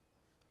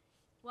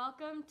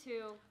Welcome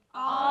to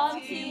All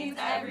Teens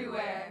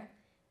Everywhere.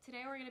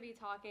 Today we're going to be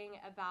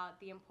talking about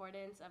the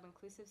importance of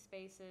inclusive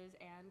spaces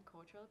and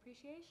cultural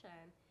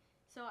appreciation.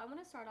 So I want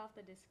to start off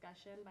the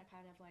discussion by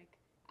kind of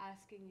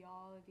asking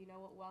y'all if you know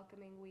what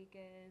Welcoming Week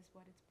is,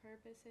 what its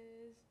purpose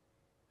is.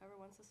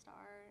 Whoever wants to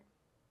start.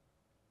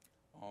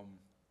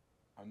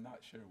 I'm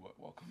not sure what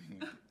Welcoming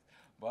Week is,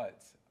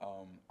 but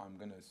I'm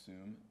gonna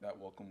assume that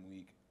Welcome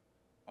Week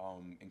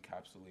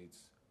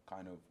encapsulates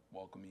kind of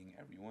welcoming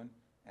everyone,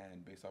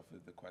 and based off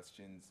of the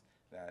questions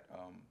that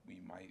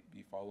we might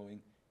be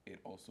following, it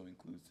also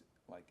includes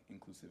like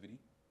inclusivity.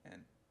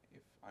 And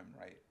if I'm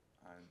right,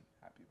 I'm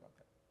happy about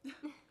that.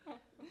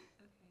 Okay,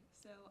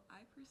 so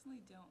I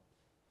personally don't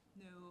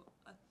know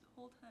a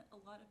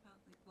lot about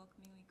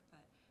Welcoming Week,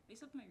 but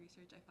based off my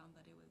research, I found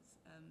that it was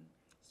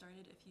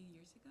started a few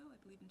years ago, I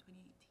believe in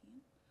 2018.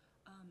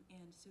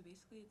 And so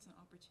basically, it's an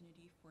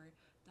opportunity for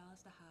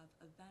Dallas to have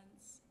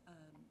events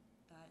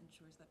that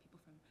ensures that people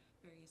from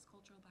various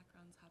cultural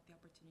backgrounds have the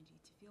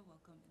opportunity to feel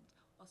welcome and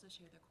also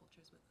share their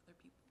cultures with other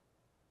people.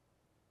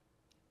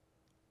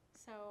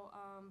 So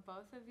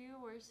both of you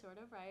were sort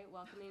of right.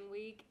 Welcoming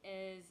Week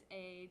is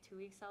a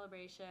 2-week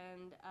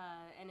celebration,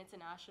 and it's a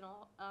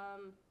national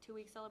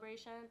 2-week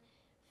celebration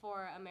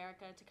for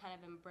America to kind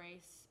of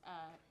embrace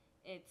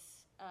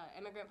its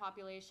immigrant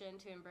population,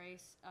 to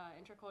embrace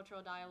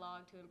intercultural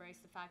dialogue, to embrace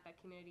the fact that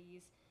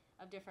communities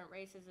of different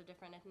races, of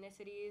different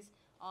ethnicities,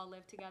 all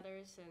live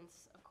together,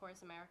 since, of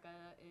course, America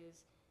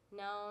is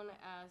known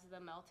as the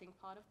melting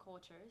pot of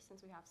cultures,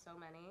 since we have so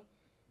many.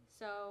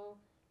 So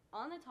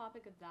on the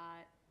topic of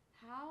that,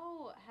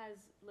 how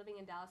has living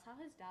in Dallas, how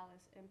has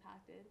Dallas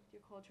impacted your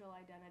cultural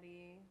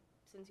identity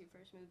since you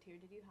first moved here?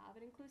 Did you have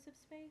an inclusive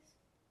space?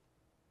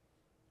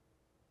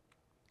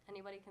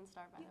 Anybody can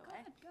start, by the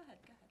way. Go ahead.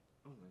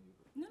 Oh, no, you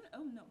go.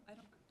 No, I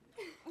don't.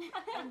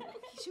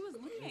 She was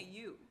looking at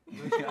you. I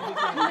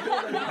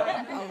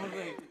was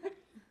like,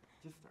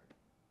 just start.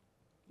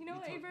 You know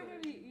what, talk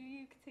Abraham, better.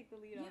 you can take the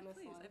lead Yeah, on this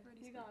please, one. I've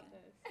already You got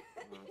spoken.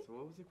 this. So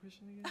what was the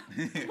question again?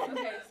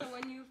 Okay, so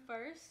when you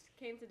first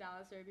came to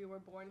Dallas, or if you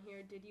were born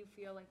here, did you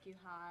feel like you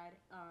had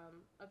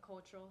a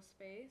cultural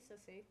space, a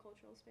safe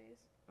cultural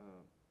space?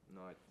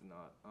 No, I did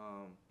not.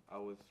 I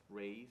was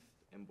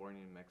raised and born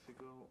in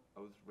Mexico.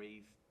 I was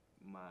raised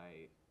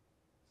my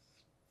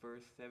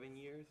first 7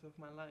 years of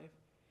my life,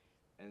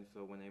 and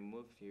so when I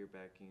moved here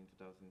back in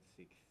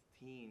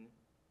 2016,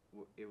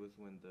 it was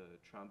when the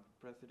Trump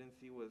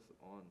presidency was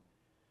on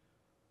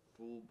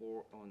full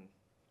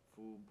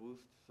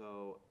boost.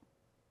 So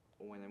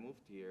when I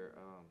moved here,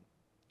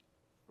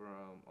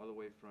 from all the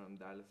way from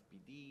Dallas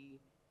PD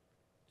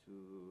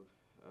to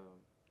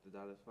the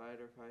Dallas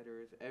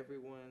firefighters,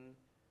 everyone,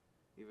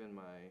 even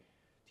my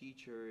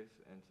teachers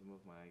and some of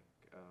my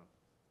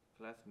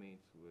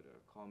classmates would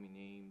call me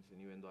names,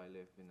 and even though I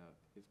live in a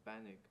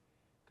Hispanic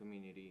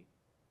community,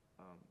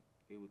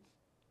 it would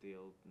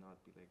still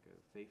not be like a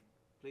safe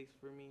place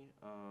for me.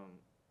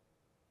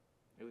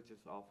 It was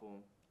just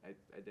awful.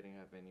 I didn't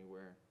have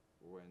anywhere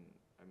when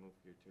I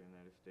moved here to the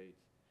United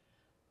States.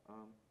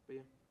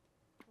 But yeah.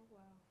 Oh,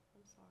 wow.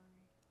 I'm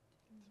sorry.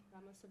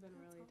 That must have been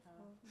really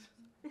tough.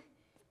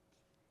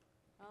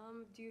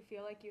 Do you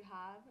feel like you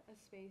have a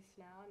space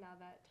now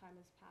that time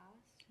has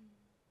passed?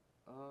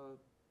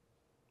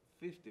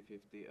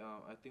 50-50.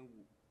 I think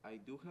I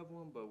do have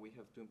one, but we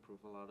have to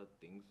improve a lot of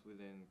things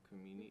within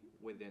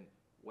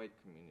white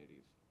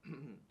communities,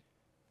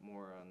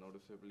 more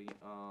noticeably,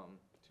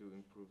 to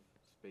improve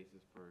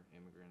spaces for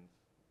immigrants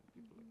and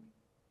people like me.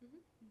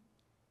 Mm-hmm.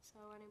 So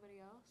anybody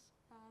else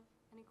have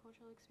any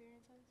cultural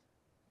experiences?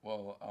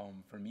 Well,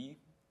 for me,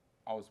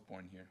 I was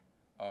born here.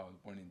 I was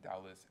born in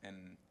Dallas,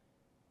 and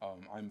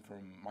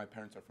my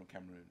parents are from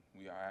Cameroon.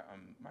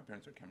 My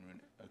parents are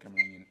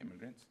Cameroonian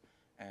immigrants,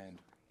 and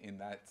in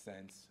that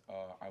sense,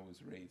 I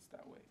was raised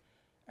that way.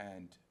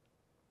 And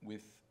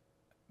with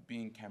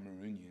being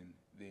Cameroonian,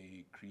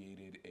 they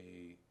created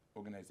a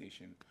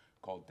organization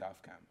called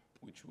DAFCAM,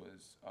 which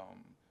was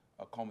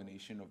a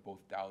culmination of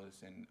both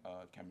Dallas and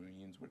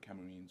Cameroonians, where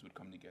Cameroonians would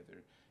come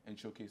together and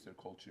showcase their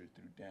culture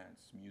through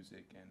dance,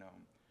 music, and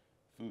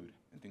food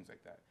and things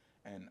like that.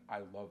 And I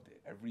loved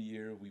it. Every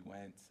year we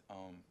went,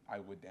 I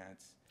would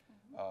dance,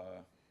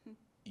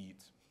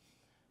 eat,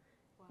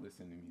 Wow.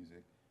 listen to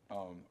music,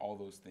 all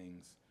those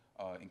things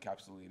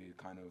encapsulated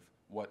kind of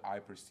what I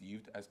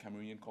perceived as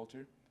Cameroonian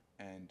culture,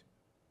 and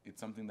it's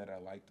something that I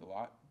liked a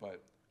lot.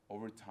 But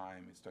over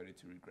time, it started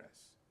to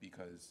regress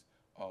because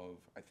of,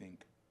 I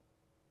think,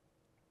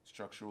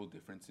 structural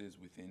differences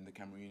within the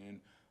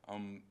Cameroonian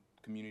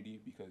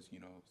community. Because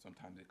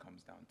sometimes it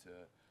comes down to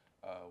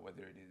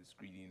whether it is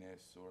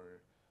greediness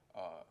or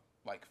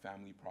like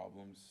family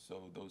problems.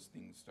 So those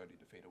things started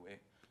to fade away.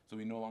 So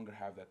we no longer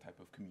have that type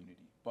of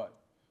community,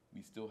 but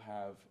we still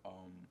have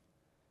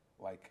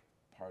like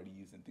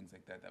parties and things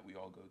like that we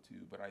all go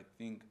to. But I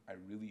think I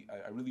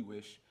really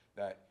wish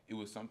that it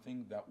was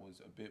something that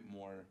was a bit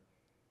more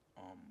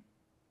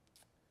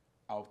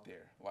out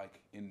there,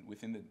 like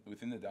within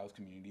the Dallas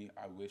community.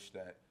 I wish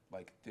that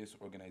like this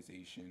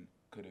organization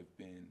could have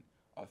been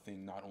a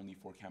thing not only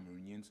for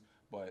Cameroonians,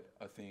 but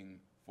a thing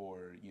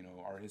for,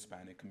 our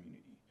Hispanic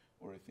community,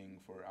 or a thing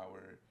for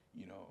our,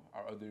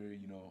 our other,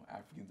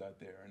 Africans out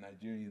there, or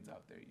Nigerians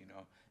out there,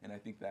 And I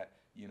think that,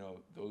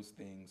 those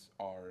things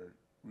are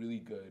really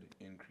good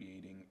in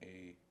creating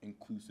a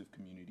inclusive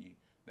community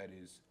that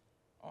is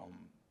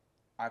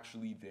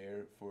actually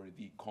there for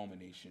the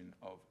culmination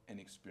of an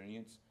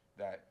experience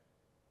that,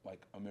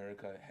 like,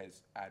 America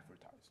has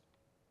advertised.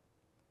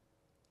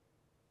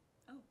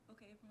 Oh,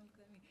 okay, everyone looked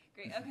at me.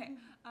 Great, okay.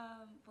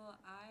 Well,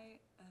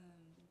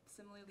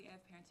 similarly, I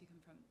have parents who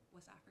come from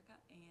West Africa,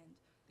 and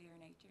they are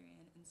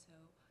Nigerian, and so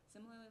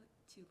similar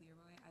to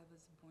Leroy, I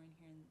was born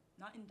here,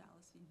 not in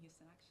Dallas, in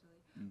Houston,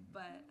 actually,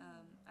 but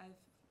I've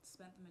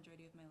spent the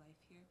majority of my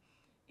life here,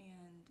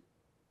 and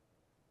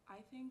I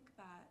think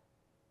that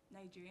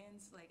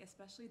Nigerians, like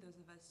especially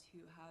those of us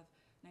who have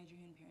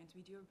Nigerian parents,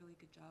 we do a really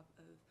good job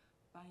of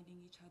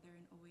binding each other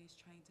and always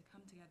trying to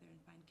come together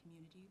and find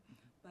community.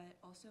 But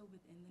also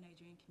within the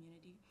Nigerian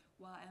community,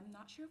 while I'm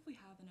not sure if we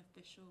have an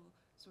official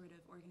sort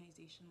of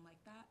organization like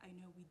that, I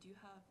know we do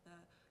have the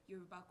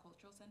Yoruba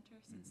Cultural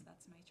Center, since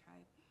that's my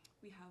tribe.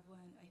 We have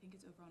one, I think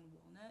it's over on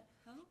Walnut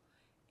Hill,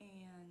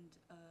 and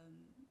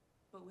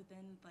but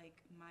within like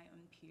my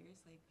own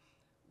peers, like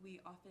we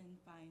often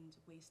find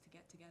ways to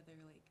get together,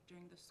 like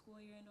during the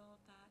school year and all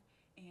of that.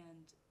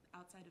 And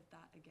outside of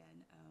that,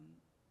 again,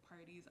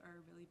 parties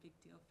are a really big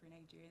deal for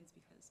Nigerians,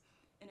 because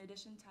in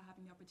addition to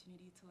having the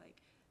opportunity to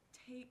like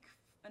take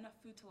enough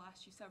food to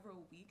last you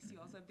several weeks, you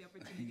also have the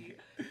opportunity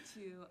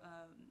to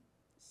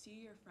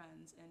see your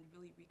friends and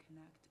really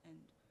reconnect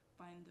and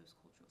find those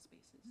cultural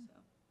spaces. So,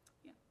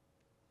 yeah.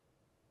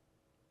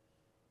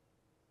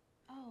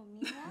 Oh,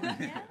 me?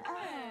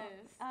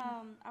 Yes.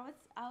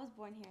 I was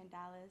born here in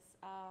Dallas,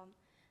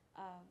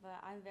 but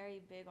I'm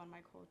very big on my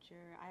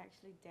culture. I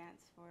actually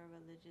dance for a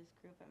religious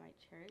group at my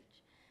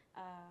church.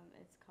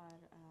 It's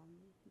called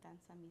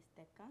Danza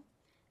Mixteca,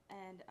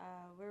 and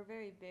we're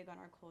very big on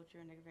our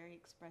culture and like very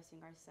expressing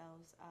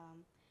ourselves.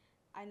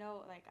 I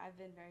know like I've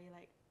been very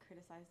like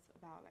criticized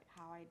about like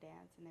how I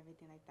dance and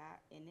everything like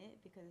that in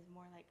it, because it's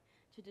more like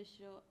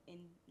traditional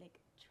in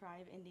like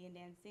tribe Indian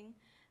dancing,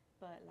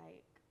 but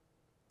like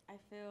I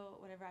feel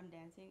whenever I'm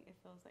dancing, it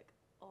feels like,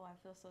 oh, I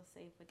feel so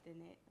safe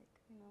within it, like,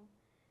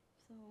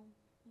 so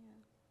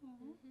yeah.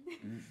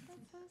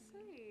 That's so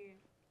sweet.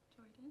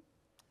 Jordan?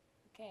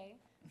 Okay,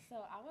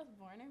 so I was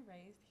born and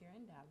raised here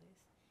in Dallas,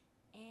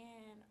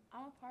 and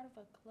I'm a part of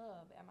a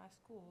club at my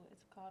school.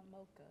 It's called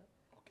MOCA.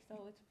 Okay.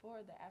 So it's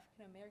for the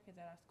African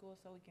Americans at our school,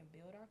 so we can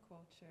build our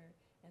culture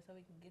and so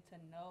we can get to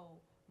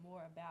know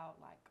more about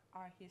like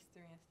our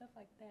history and stuff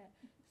like that.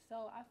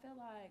 So I feel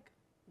like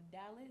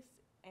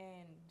Dallas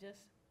and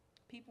just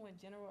people in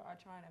general are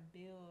trying to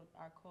build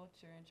our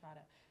culture and try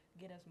to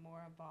get us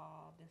more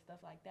involved and stuff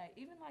like that.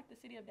 Even like the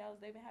city of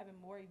Dallas, they've been having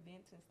more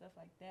events and stuff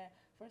like that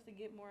for us to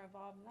get more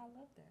involved, and I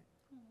love that.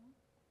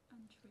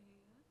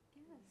 Andrea?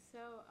 Yeah,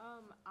 so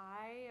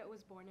I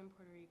was born in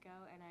Puerto Rico,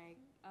 and I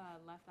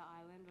left the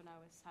island when I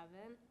was 7.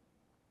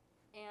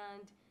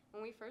 And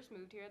when we first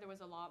moved here, there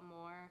was a lot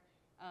more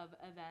of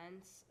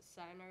events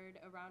centered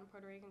around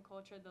Puerto Rican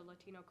culture. The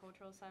Latino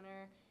Cultural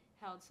Center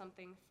held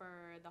something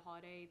for the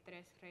holiday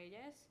Tres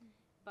Reyes,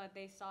 but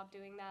they stopped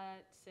doing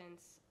that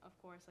since, of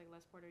course, like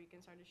less Puerto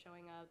Ricans started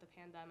showing up, the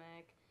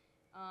pandemic.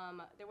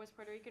 There was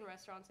Puerto Rican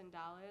restaurants in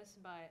Dallas,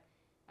 but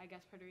I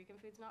guess Puerto Rican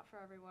food's not for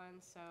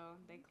everyone, so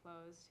they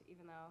closed,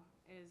 even though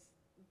it is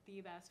the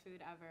best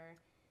food ever.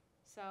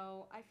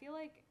 So I feel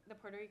like the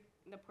Puerto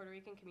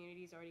Rican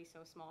community is already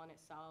so small in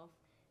itself,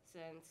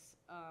 since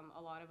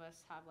a lot of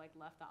us have like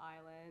left the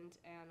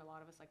island, and a lot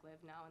of us like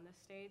live now in the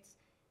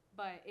States.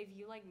 But if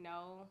you like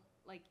know,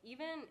 like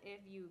even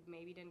if you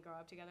maybe didn't grow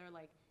up together,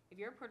 like if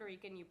you're Puerto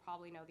Rican, you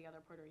probably know the other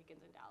Puerto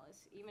Ricans in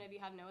Dallas. Even if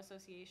you have no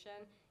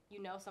association,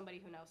 you know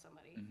somebody who knows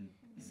somebody.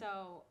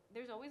 So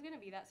there's always going to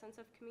be that sense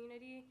of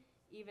community,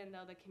 even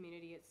though the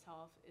community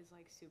itself is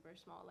like super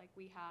small. Like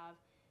we have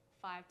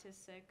 5 to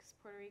 6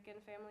 Puerto Rican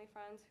family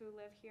friends who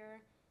live here,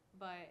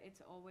 but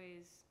it's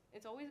always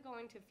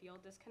going to feel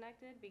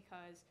disconnected,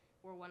 because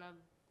we're one of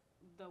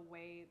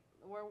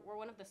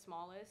the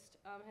smallest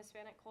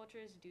Hispanic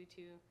cultures due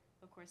to,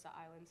 of course, the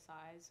island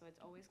size. So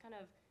it's always kind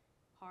of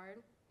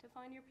hard to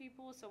find your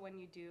people. So when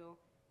you do,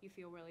 you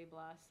feel really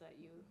blessed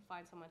that you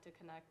find someone to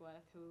connect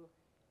with who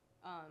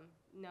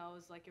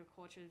knows like your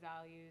culture's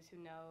values, who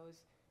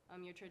knows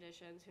your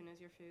traditions, who knows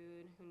your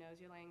food, who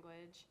knows your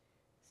language.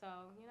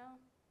 So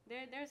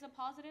there's the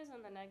positives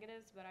and the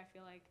negatives, but I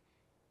feel like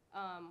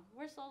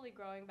we're slowly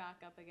growing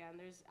back up again.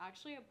 There's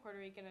actually a Puerto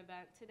Rican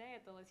event today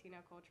at the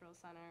Latino Cultural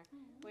Center,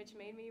 which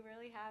made me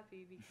really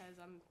happy, because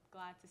I'm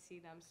glad to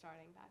see them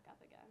starting back up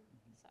again.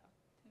 So.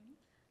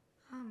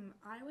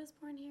 I was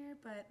born here,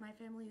 but my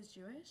family is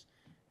Jewish,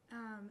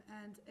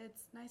 and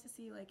it's nice to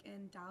see, like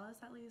in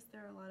Dallas at least,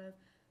 there are a lot of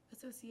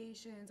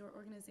associations or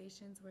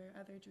organizations where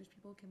other Jewish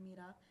people can meet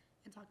up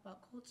and talk about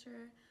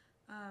culture.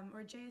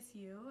 Or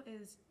JSU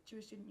is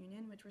Jewish Student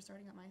Union, which we're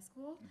starting at my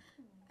school,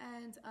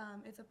 and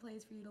it's a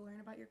place for you to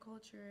learn about your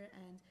culture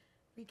and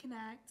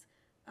reconnect.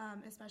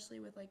 especially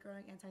with like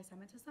growing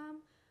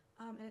anti-Semitism.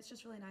 And it's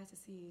just really nice to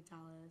see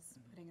Dallas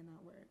putting in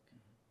that work.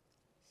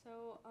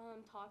 So,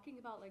 talking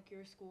about like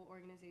your school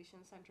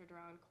organization centered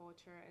around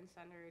culture and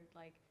centered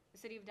like the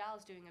city of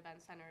Dallas doing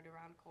events centered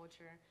around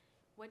culture,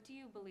 what do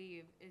you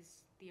believe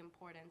is the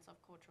importance of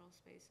cultural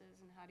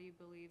spaces, and how do you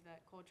believe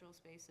that cultural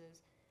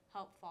spaces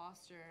help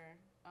foster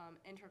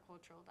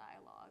intercultural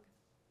dialogue?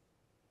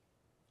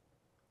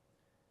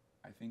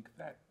 I think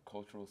that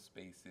cultural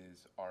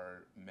spaces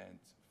are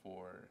meant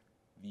for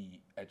the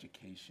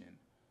education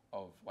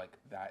of like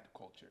that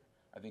culture.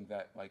 I think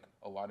that like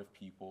a lot of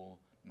people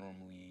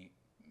normally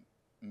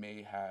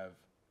may have,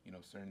 you know,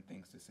 certain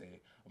things to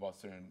say about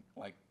certain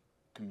like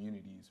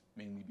communities,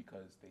 mainly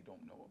because they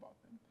don't know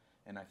about them.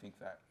 And I think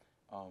that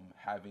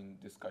having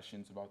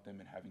discussions about them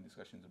and having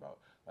discussions about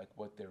like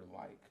what they're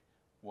like,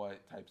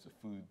 what types of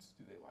foods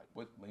do they like,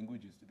 what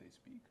languages do they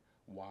speak,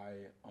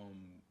 why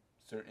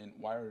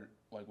why are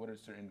like what are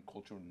certain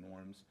cultural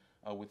norms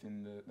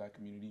within that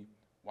community,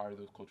 why are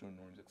those cultural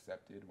norms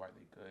accepted, why are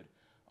they good,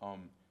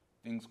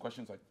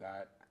 questions like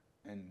that,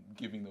 and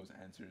giving those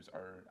answers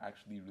are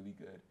actually really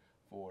good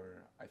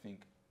for, I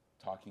think,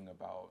 talking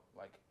about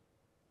like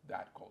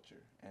that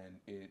culture. And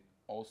it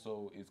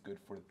also is good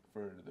for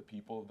the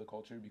people of the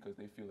culture because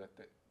they feel like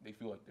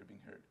they're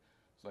being heard.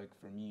 So like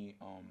for me,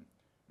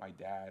 my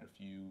dad a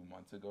few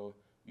months ago,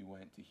 we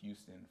went to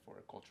Houston for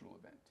a cultural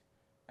event,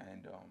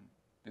 and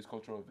this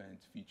cultural event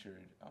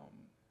featured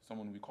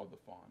someone we call the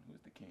Fawn, who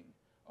is the king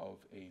of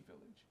a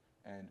village.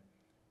 And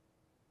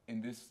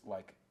in this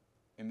like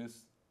in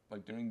this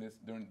like during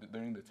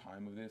the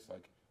time of this,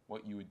 like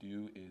what you would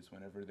do is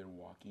whenever they're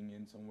walking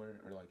in somewhere,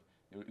 or like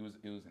it was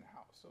in a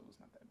house, so it was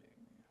not that big,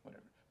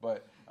 whatever.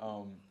 But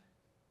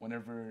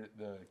whenever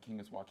the king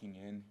is walking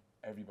in,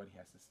 everybody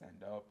has to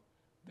stand up.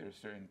 There's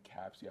certain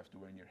caps you have to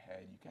wear in your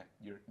head.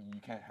 You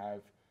can't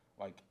have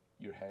like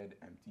your head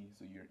empty,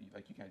 so you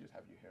can't just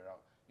have your hair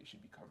out. It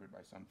should be covered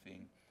by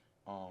something.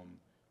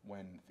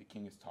 When the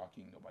king is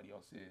talking, nobody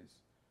else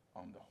is.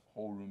 The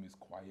whole room is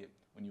quiet.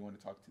 When you want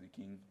to talk to the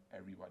king,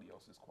 everybody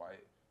else is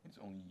quiet. It's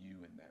only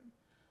you and them.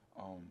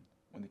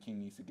 When the king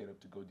needs to get up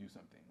to go do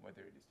something,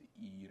 whether it is to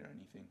eat or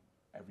anything,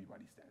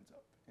 everybody stands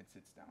up and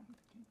sits down with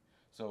the king.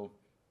 So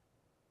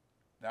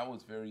that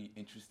was very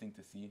interesting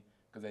to see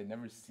because I'd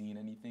never seen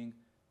anything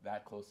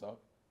that close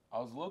up. I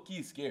was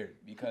low-key scared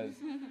because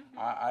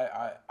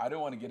I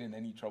don't want to get in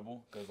any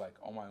trouble because like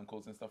all my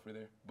uncles and stuff were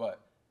there. But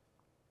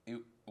it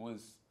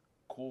was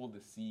cool to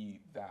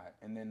see that.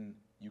 And then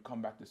you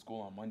come back to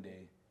school on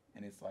Monday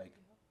and it's like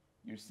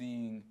you're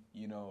seeing,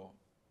 you know,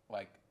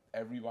 like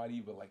everybody,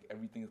 but like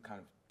everything is kind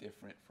of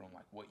different from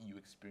like what you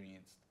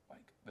experienced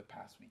like the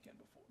past weekend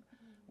before,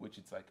 which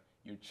it's like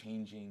you're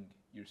changing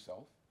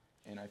yourself.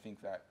 And I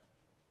think that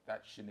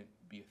that shouldn't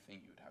be a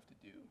thing you would have to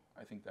do.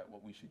 I think that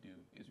what we should do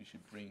is we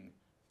should bring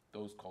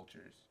those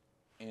cultures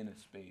in a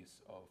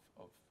space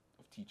of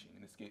teaching,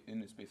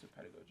 in a space of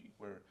pedagogy,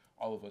 where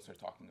all of us are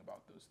talking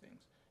about those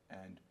things.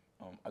 And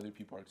other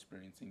people are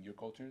experiencing your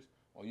cultures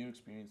while you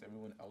experience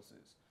everyone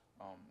else's,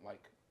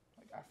 like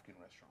African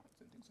restaurants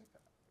and things like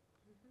that.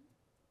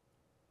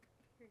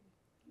 Yeah,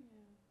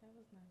 that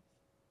was nice.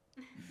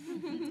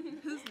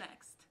 Who's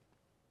next?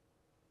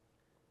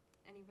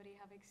 Anybody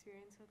have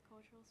experience with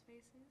cultural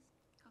spaces?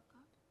 Cough,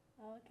 cough.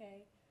 Oh,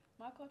 okay.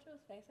 My cultural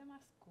space at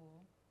my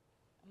school,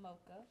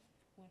 Mocha,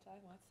 which I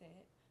once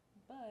said,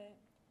 but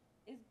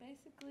it's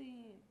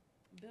basically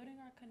building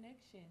our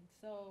connection.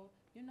 So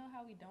you know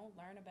how we don't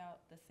learn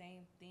about the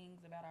same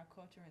things about our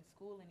culture in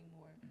school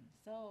anymore.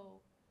 So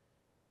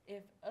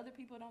if other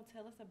people don't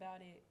tell us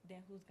about it,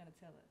 then who's gonna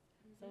tell us?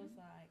 So it's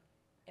like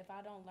if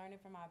I don't learn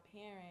it from my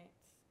parents,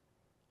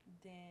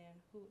 then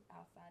who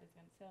outside is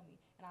gonna tell me?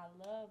 And I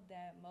love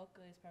that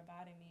Mocha is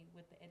providing me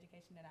with the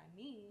education that I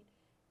need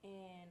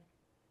and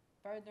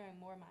furthering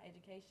more of my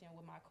education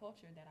with my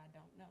culture that I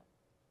don't know.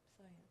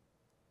 So yeah.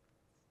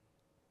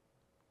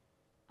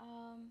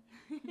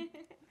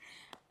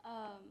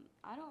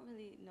 I don't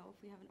really know if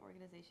we have an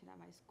organization at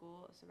my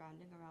school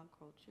surrounding around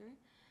culture,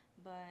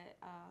 but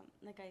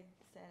like I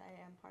said,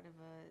 I am part of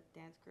a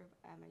dance group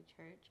at my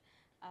church,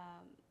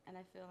 and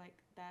I feel like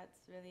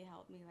that's really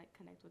helped me like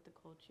connect with the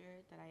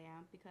culture that I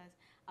am because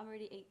I'm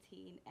already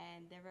 18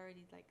 and they're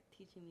already like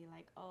teaching me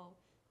like, oh,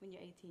 when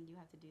you're 18 you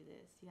have to do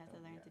this, you have to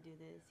learn to do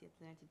this, you have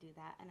to learn to do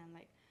that, and I'm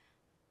like,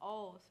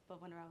 oh,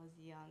 but when I was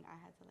young, I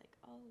had to like,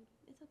 oh,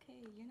 it's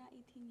okay, you're not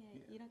 18 yet,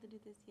 you don't have to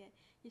do this yet,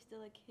 you're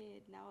still a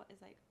kid. Now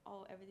it's like,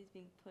 oh, everything's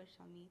being pushed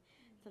on me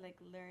to like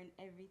learn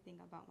everything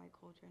about my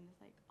culture, and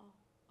it's like, oh,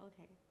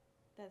 okay,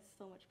 that's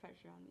so much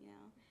pressure on me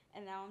now.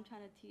 And now I'm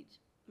trying to teach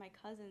my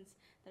cousins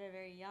that are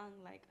very young,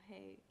 like,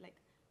 hey,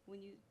 like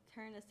when you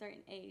turn a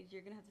certain age,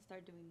 you're gonna have to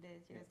start doing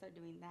this, you're gonna start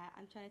doing that.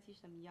 I'm trying to teach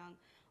them young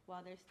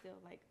while they're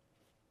still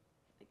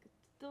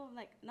still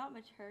like not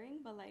maturing,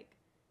 but like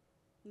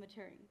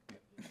maturing. I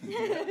think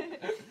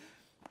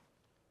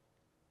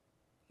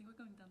we're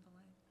going down the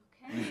line.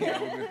 Okay.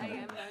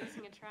 I am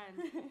noticing a trend.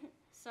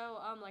 So,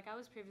 like I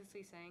was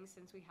previously saying,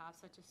 since we have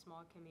such a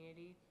small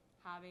community,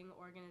 having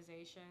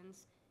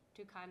organizations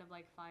to kind of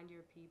like find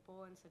your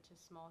people in such a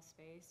small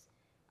space.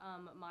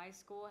 My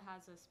school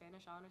has a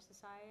Spanish Honor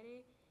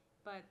Society,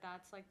 but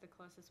that's like the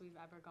closest we've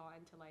ever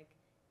gotten to like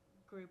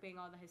grouping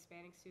all the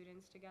Hispanic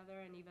students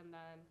together. And even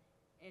then,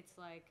 it's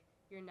like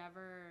you're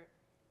never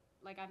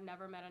like I've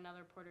never met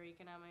another Puerto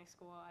Rican at my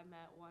school. I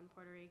met one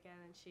Puerto Rican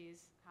and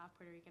she's half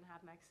Puerto Rican,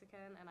 half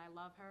Mexican, and I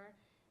love her.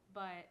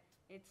 But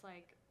it's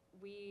like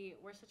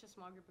we're such a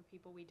small group of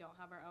people. We don't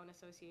have our own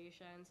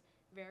associations.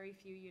 Very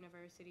few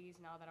universities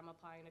now that I'm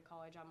applying to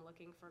college, I'm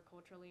looking for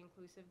culturally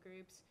inclusive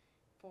groups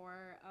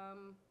for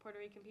Puerto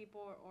Rican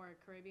people or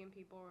Caribbean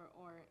people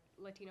or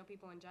Latino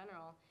people in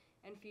general.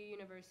 And few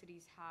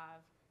universities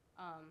have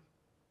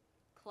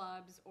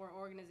clubs or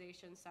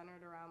organizations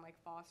centered around like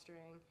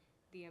fostering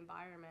the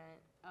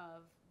environment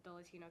of the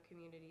Latino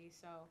community.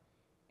 So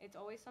it's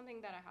always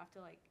something that I have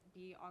to like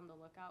be on the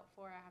lookout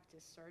for. I have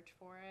to search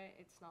for it.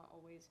 It's not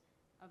always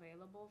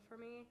available for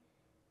me,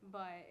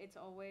 but it's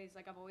always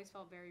like I've always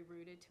felt very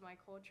rooted to my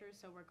culture.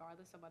 So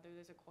regardless of whether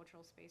there's a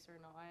cultural space or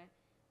not,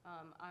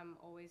 I'm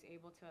always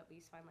able to at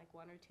least find like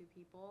one or two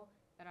people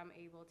that I'm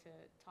able to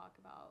talk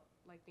about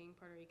like being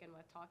Puerto Rican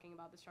with, talking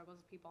about the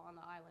struggles of people on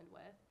the island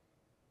with.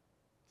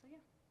 So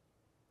yeah.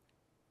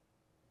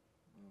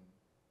 I'm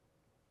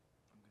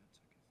gonna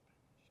check in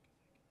Spanish because I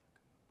cannot come up with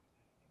that in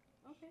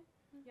English. Okay.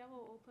 Yeah,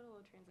 we'll put a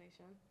little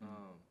translation.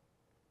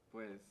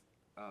 Pues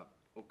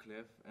Oak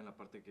Cliff, en la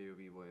parte que yo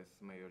vivo, es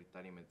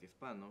mayoritariamente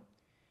hispano.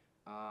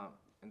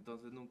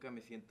 Entonces nunca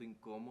me siento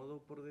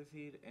incómodo, por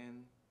decir,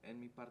 en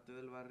mi parte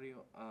del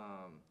barrio.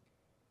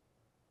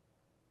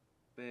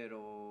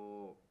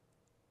 Pero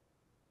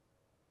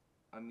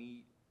a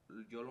mí,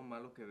 yo lo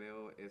malo que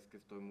veo es que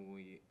estoy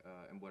muy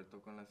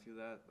envuelto con la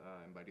ciudad,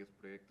 en varios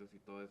proyectos y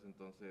todo eso.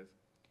 Entonces,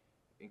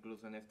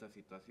 incluso en esta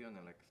situación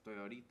en la que estoy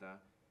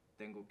ahorita,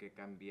 tengo que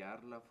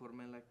cambiar la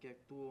forma en la que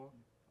actúo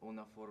a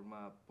una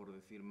forma, por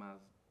decir, más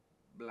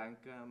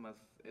blanca, más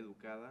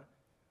educada,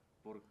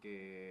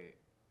 porque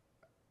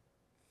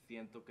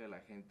siento que la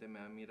gente me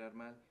va a mirar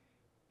mal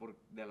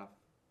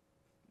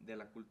de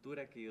la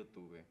cultura que yo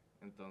tuve.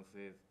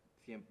 Entonces,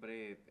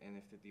 siempre en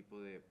este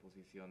tipo de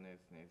posiciones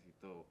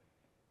necesito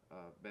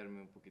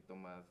verme un poquito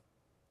más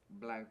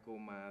blanco,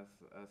 más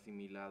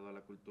asimilado a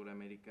la cultura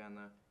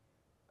americana.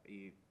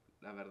 Y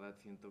la verdad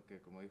siento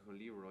que, como dijo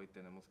Leroy,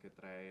 tenemos que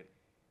traer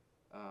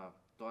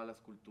todas las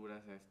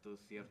culturas a estos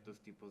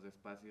ciertos tipos de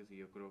espacios, y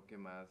yo creo que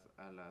más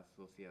a las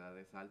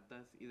sociedades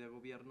altas y de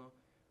gobierno,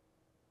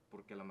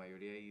 porque la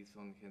mayoría ahí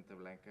son gente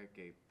blanca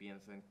que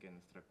piensan que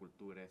nuestra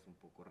cultura es un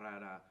poco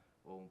rara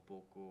o un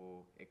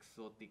poco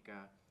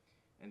exótica.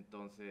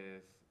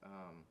 Entonces,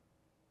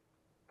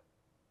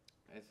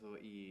 eso,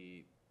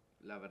 y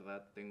la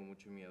verdad tengo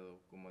mucho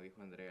miedo, como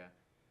dijo Andrea,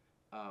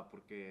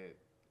 porque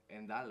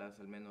en Dallas,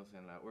 al menos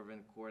en la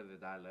urban core de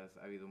Dallas,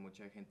 ha habido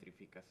mucha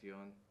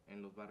gentrificación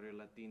en los barrios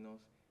latinos.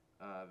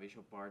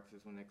 Bishop Arts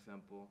es un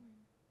ejemplo.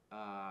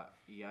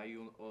 Y hay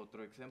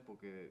otro ejemplo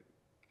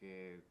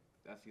que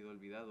ha sido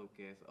olvidado,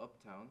 que es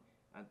Uptown.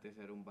 Antes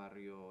era un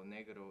barrio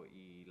negro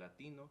y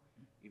latino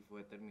y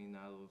fue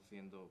terminado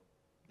siendo,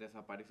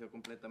 desapareció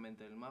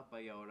completamente del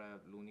mapa, y ahora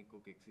lo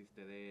único que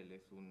existe de él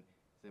es un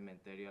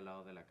cementerio al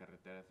lado de la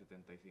carretera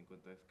 75.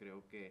 Entonces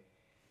creo que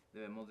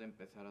debemos de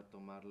empezar a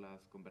tomar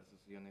las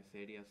conversaciones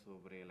serias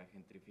sobre la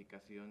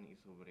gentrificación y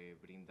sobre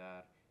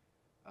brindar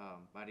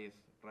varias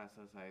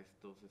razas a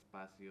estos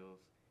espacios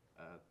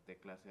de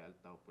clase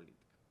alta o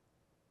política.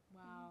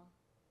 Wow.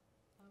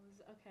 That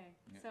was okay.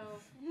 Yeah. So,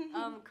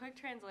 quick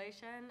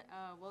translation.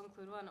 We'll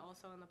include one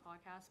also in the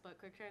podcast, but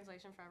quick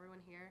translation for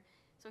everyone here.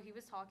 So he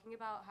was talking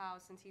about how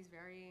since he's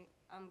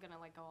I'm gonna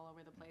like go all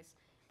over the place,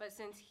 but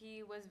since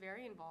he's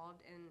very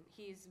involved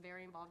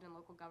in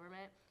local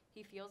government,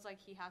 he feels like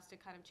he has to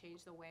kind of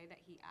change the way that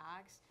he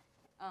acts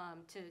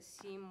to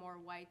seem more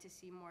white, to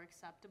seem more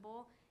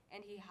acceptable,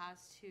 and he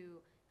has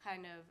to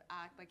kind of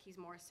act like he's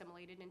more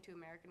assimilated into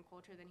American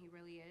culture than he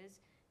really is,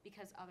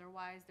 because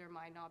otherwise there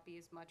might not be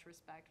as much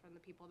respect from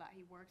the people that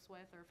he works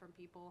with or from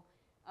people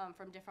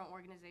from different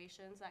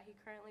organizations that he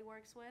currently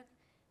works with.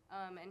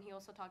 And he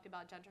also talked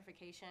about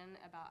gentrification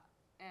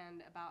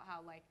about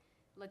how like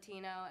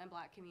Latino and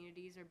Black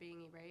communities are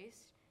being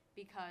erased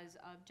because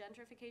of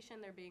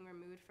gentrification. They're being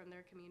removed from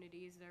their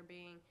communities. They're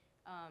being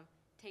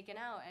taken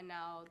out, and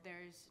now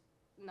there's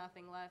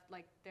nothing left.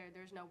 Like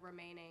there's no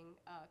remaining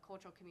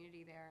cultural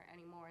community there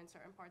anymore in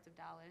certain parts of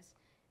Dallas.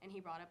 And he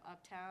brought up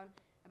Uptown,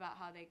 about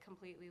how they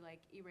completely like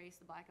erased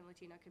the Black and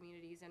Latino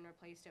communities and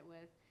replaced it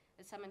with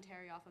a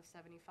cemetery off of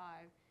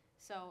 75.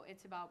 So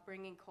it's about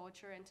bringing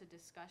culture into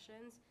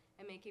discussions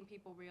and making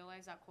people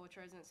realize that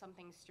culture isn't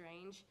something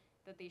strange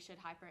that they should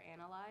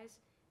hyperanalyze,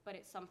 but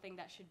it's something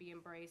that should be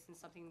embraced and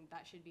something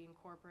that should be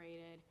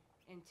incorporated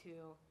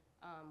into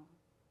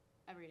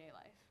everyday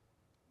life.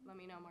 Let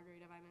me know,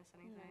 Margarita, if I missed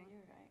anything. No,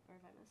 you're right. Or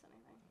if I missed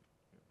anything.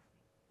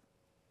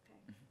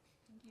 Okay.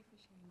 Thank you for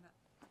sharing that.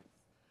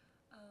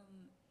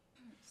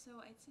 So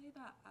I'd say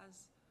that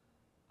as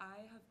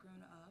I have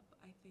grown up,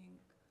 I think,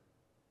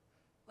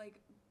 like,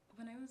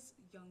 when I was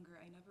younger,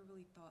 I never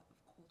really thought of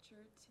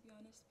culture, to be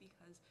honest,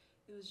 because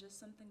it was just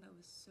something that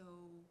was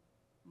so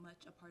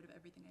much a part of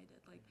everything I did.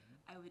 Like,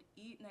 I would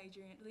eat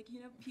Nigerian, like, you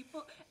know,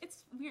 people,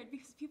 it's weird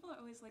because people are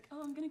always like,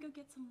 oh, I'm gonna go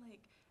get some,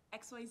 like,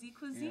 XYZ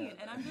cuisine.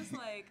 Yeah. And I'm just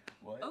like,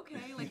 What?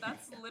 okay, like,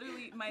 that's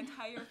literally, my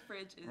entire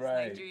fridge is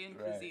Right, Nigerian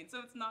right. cuisine. So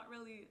it's not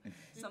really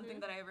something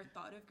that I ever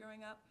thought of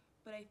growing up.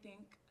 But I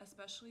think,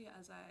 especially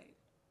as I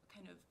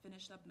kind of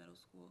finished up middle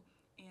school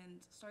and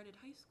started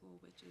high school,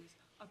 which is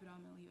a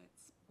predominantly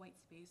white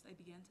space, I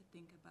began to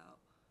think about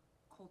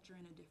culture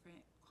in a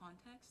different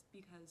context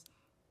because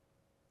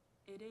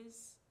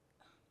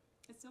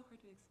it's so hard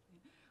to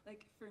explain.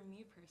 Like, for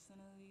me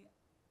personally,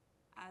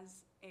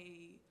 as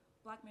a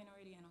Black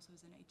minority and also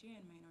as a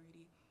Nigerian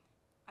minority,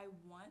 I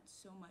want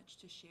so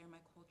much to share my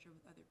culture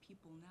with other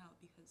people now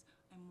because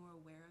I'm more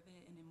aware of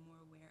it and I'm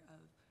more aware of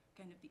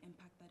kind of the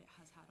impact that it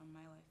has had on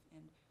my life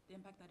and the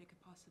impact that it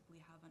could possibly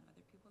have on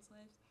other people's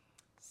lives.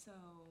 So,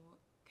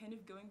 kind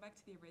of going back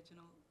to the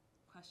original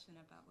question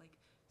about like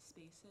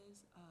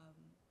spaces,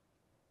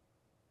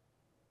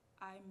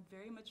 I'm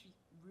very much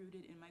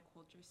rooted in my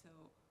culture, so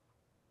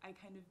I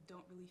kind of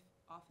don't really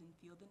often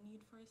feel the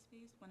need for a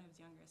space. When I was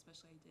younger,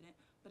 especially, I didn't.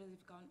 But as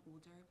I've gotten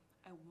older,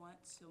 I want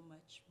so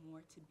much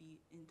more to be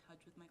in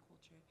touch with my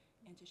culture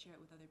and to share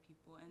it with other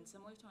people. And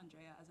similar to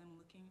Andrea, as I'm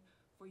looking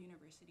for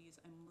universities,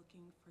 I'm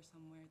looking for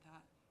somewhere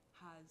that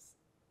has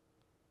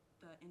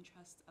the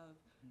interests of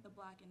the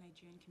Black and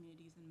Nigerian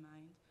communities in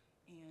mind,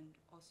 and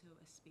also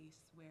a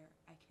space where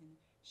I can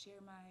share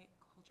my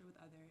culture with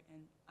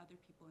other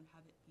people and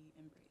have it be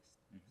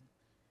embraced.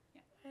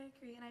 Yeah. I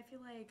agree, and I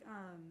feel like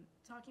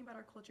talking about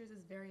our cultures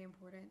is very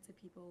important to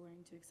people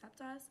learning to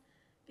accept us,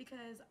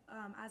 because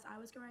as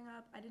I was growing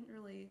up, I didn't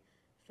really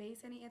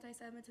face any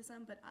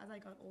anti-Semitism, but as I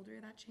got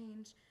older, that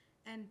changed.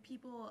 And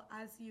people,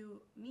 as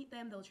you meet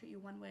them, they'll treat you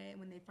one way, and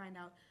when they find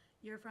out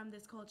you're from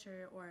this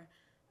culture or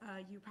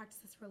you practice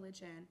this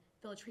religion,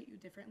 they'll treat you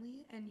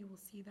differently, and you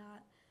will see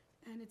that.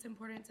 And it's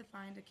important to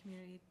find a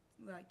community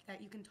like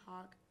that you can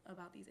talk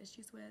about these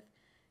issues with,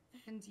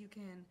 and you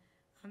can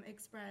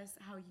express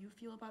how you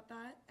feel about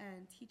that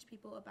and teach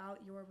people about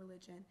your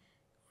religion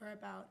or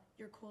about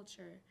your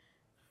culture,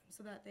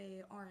 so that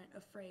they aren't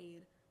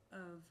afraid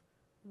of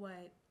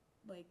what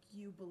like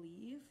you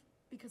believe,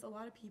 because a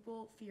lot of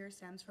people fear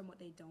stems from what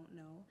they don't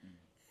know,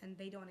 and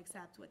they don't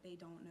accept what they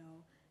don't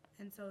know,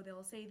 and so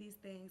they'll say these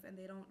things and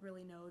they don't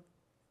really know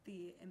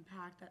the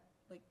impact that,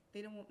 like,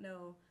 they don't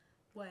know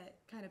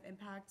what kind of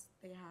impact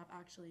they have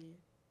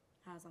actually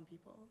has on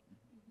people.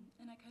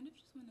 And I kind of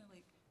just want to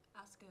like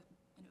ask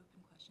an open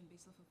question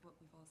based off of what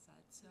we've all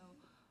said. So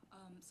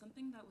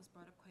something that was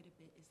brought up quite a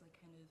bit is like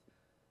kind of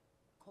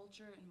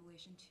culture in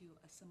relation to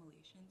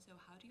assimilation. So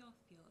how do y'all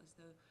feel as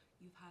though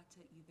you've had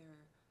to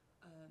either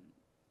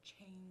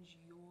change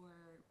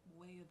your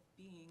way of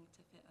being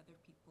to fit other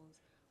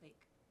people's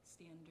like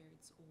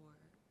standards, or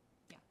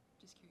yeah,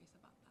 just curious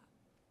about that.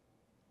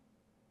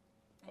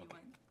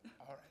 Anyone?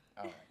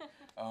 Okay.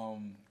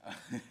 All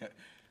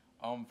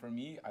right. For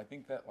me, I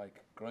think that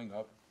like growing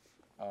up,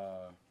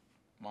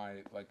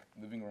 my like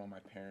living around my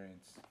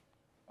parents,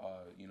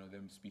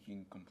 them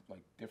speaking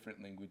like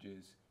different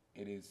languages,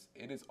 it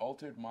is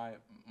altered my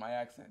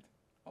accent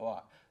a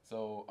lot.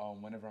 So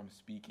whenever I'm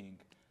speaking,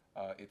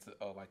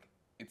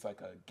 it's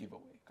like a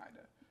giveaway kind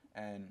of,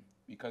 and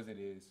because it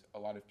is, a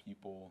lot of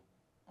people,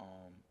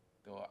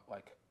 they'll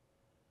like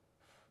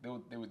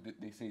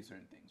they say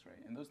certain things,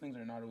 right? And those things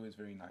are not always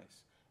very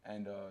nice,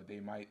 and they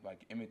might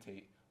like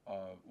imitate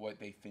what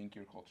they think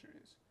your culture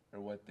is or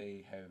what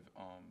they have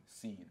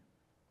seen,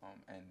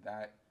 and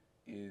that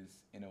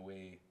is in a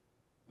way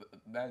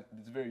that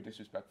it's very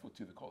disrespectful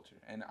to the culture.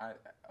 And I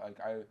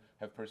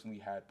have personally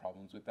had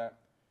problems with that,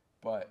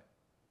 but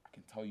I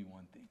can tell you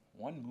one thing: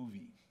 one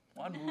movie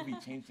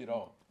changed it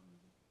all.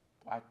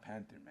 Black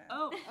Panther, man.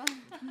 Oh.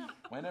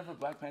 Whenever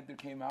Black Panther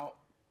came out,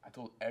 I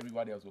told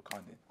everybody I was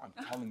Wakandan. I'm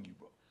telling you,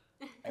 bro.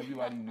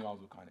 Everybody knew I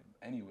was Wakandan.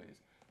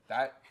 Anyways,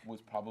 that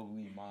was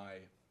probably my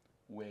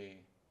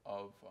way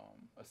of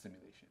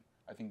assimilation.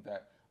 I think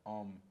that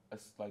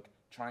like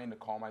trying to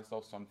call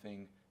myself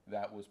something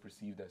that was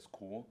perceived as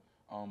cool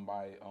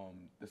by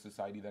the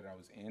society that I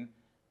was in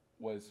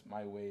was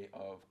my way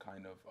of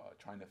kind of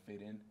trying to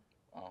fit in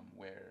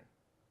where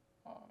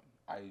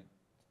I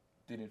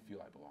didn't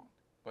feel I belonged.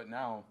 But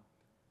now,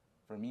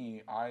 for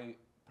me, I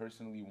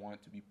personally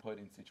want to be put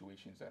in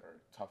situations that are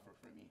tougher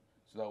for me,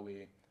 so that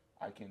way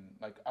I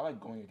like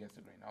going against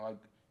the grain. I like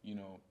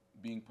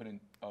being put in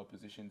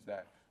positions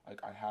that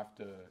like I have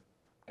to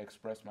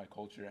express my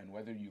culture, and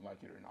whether you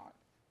like it or not,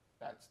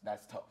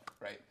 that's tough,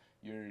 right?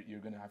 You're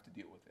gonna have to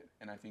deal with it,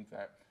 and I think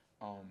that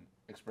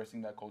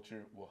expressing that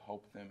culture will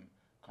help them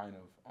kind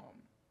of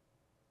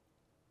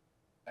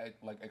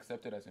like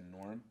accept it as a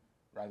norm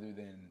rather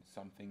than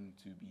something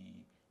to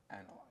be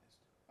analyzed,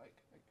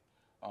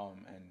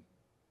 and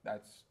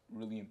that's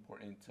really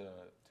important to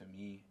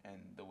me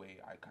and the way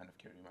I kind of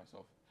carry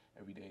myself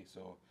every day.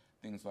 So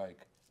things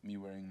like me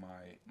wearing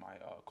my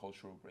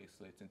cultural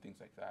bracelets and things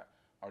like that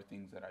are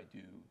things that I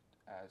do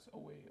as a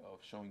way of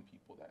showing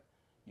people that,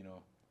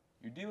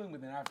 you're dealing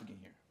with an African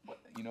here, but,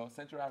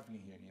 Central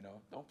African here,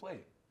 don't play.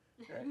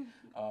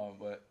 right?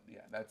 But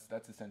yeah,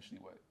 that's essentially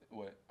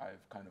what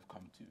I've kind of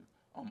come to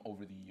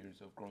over the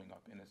years of growing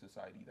up in a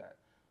society that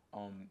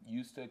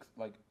used to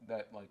like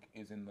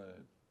is in the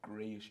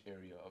grayish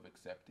area of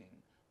accepting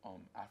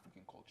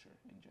African culture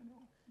in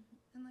general.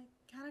 And like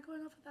kind of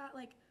going off of that,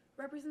 like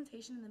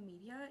representation in the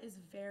media is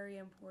very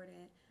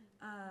important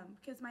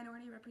because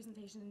minority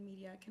representation in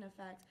media can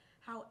affect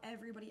how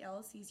everybody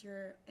else sees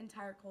your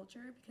entire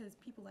culture because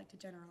people like to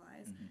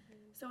generalize.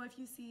 So if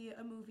you see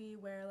a movie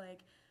where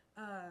like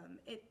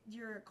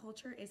your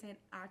culture isn't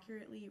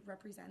accurately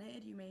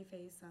represented, you may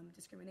face some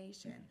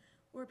discrimination,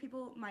 or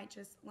people might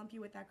just lump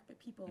you with that group of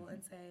people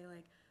and say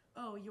like,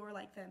 oh, you're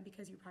like them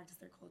because you practice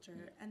their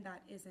culture, and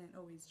that isn't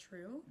always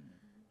true.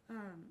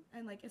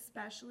 And like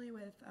especially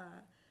with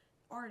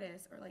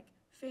artists or like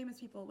famous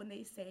people, when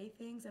they say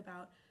things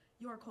about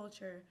your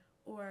culture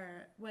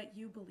or what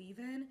you believe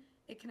in,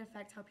 it can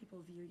affect how people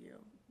view you.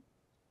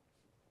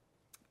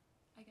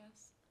 I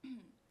guess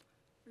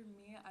for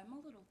me, I'm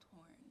a little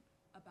torn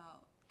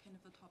about kind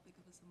of the topic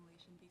of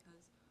assimilation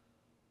because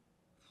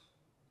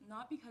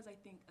not because I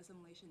think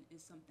assimilation is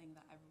something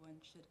that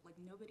everyone should, like,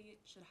 nobody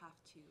should have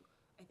to,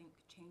 I think,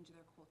 change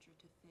their culture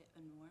to fit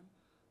a norm,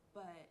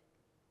 but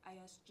I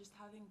guess just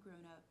having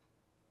grown up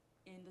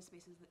in the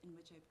spaces in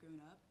which I've grown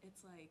up,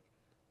 it's like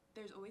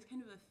there's always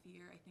kind of a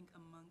fear, I think,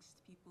 amongst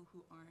people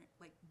who aren't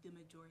like the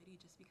majority,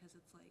 just because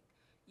it's like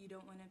you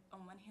don't want to,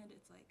 on one hand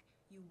it's like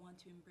you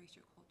want to embrace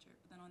your culture,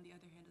 but then on the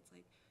other hand it's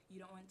like you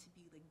don't want to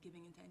be like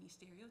giving into any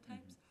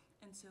stereotypes.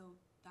 And so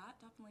that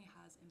definitely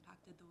has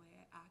impacted the way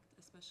I act,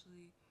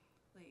 especially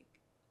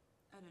like,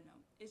 I don't know,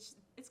 it's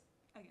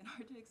again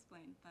hard to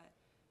explain, but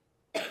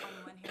on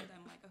one hand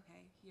I'm like,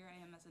 okay, here I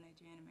am as a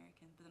Nigerian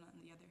American, but then on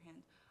the other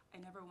hand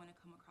I never want to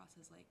come across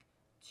as like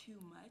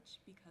too much,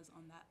 because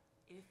on that,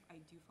 if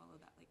I do follow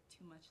that like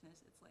too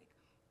muchness, it's like,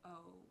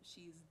 oh,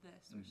 she's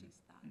this or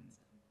she's that.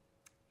 So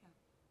yeah.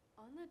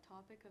 On the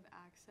topic of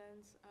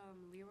accents,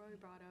 Leroy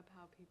brought up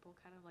how people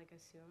kind of like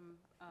assume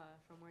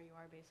from where you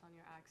are based on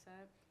your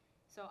accent.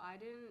 So I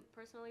didn't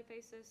personally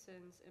face this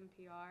since in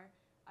PR.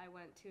 I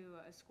went to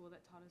a school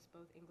that taught us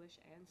both English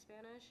and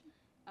Spanish,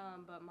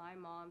 but my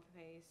mom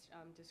faced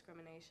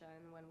discrimination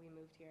when we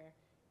moved here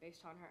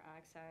based on her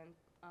accent.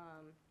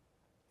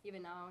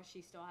 Even now,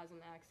 she still has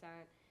an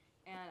accent,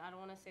 and I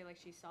don't want to say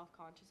like she's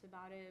self-conscious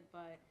about it,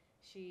 but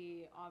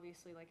she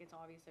obviously, like, it's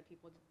obvious that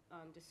people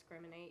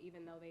discriminate,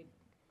 even though they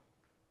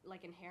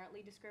like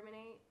inherently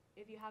discriminate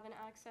if you have an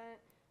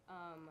accent.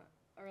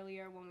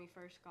 Earlier when we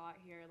first got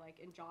here, like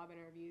in job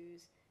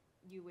interviews,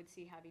 you would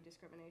see heavy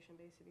discrimination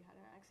based if you had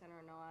an accent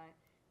or not.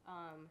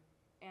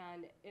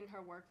 And in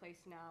her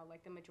workplace now,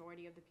 like the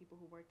majority of the people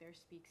who work there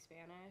speak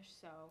Spanish,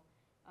 so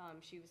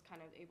she was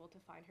kind of able to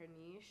find her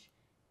niche.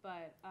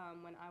 But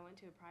when I went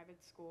to a private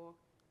school,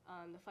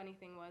 the funny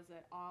thing was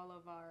that all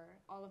of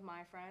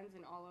my friends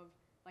and all of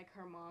like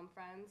her mom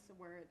friends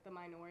were the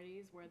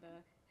minorities, were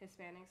the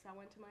Hispanics that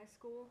went to my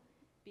school,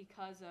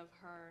 because of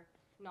her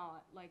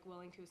not like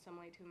willing to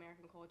assimilate to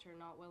American culture,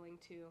 not willing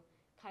to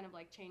kind of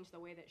like change the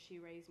way that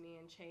she raised me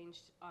and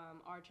changed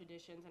our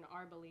traditions and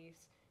our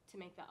beliefs to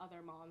make the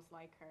other moms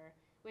like her,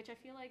 which I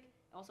feel like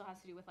also has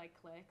to do with like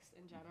cliques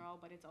in general,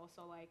 but it's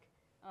also like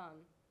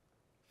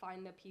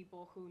find the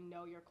people who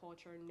know your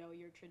culture, know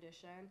your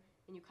tradition,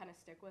 and you kind of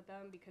stick with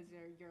them because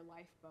they're your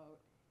lifeboat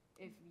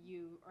if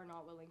you are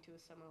not willing to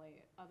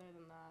assimilate. Other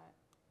than that,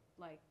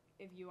 like,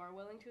 if you are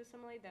willing to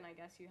assimilate, then I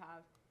guess you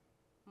have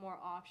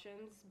more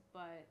options,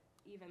 but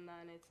even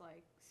then it's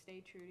like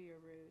stay true to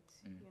your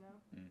roots, you know?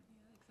 Yeah,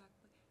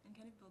 exactly. And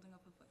kind of building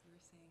off of what you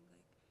were saying,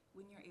 like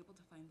when you're able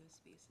to find those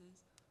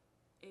spaces,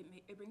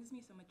 it brings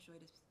me so much joy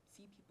to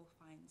see people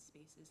find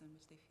spaces in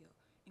which they feel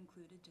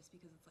included, just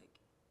because it's like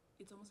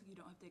it's almost like you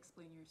don't have to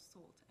explain your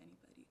soul to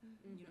anybody.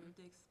 You don't have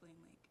to explain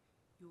like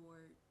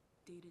your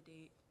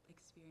day-to-day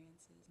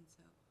experiences, and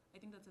so I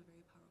think that's a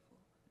very powerful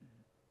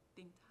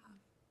thing to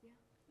have. Yeah,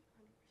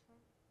 100%.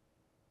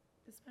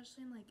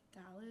 Especially in like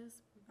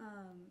Dallas,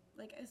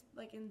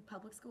 like in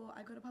public school.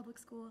 I go to public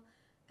school,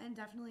 and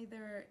definitely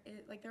there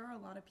are a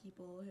lot of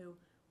people who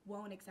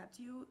won't accept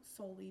you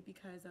solely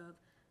because of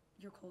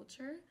your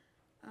culture,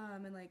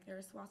 and like there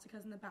are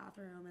swastikas in the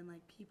bathroom, and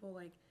like people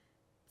like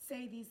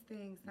say these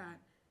things that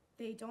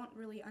they don't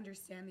really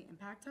understand the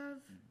impact of.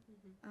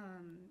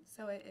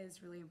 So it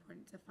is really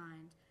important to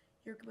find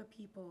your group of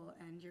people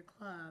and your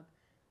club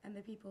and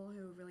the people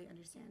who really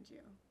understand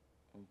you.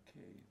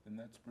 Okay, then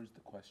that spurs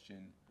the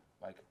question,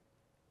 like,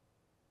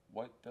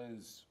 what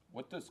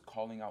does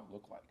calling out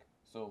look like?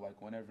 So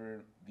like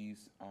whenever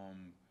these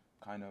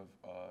kind of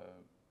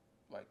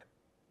like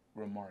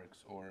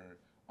remarks or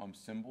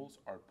symbols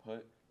are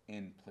put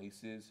in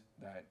places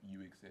that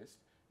you exist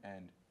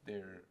and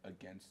they're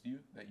against you,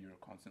 that you're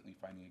constantly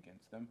fighting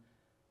against them,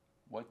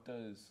 what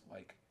does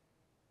like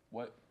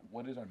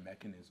what is our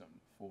mechanism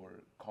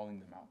for calling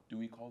them out? Do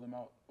we call them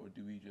out, or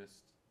do we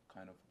just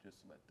kind of just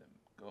let them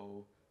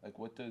go? Like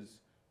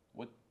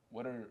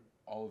what are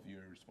all of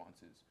your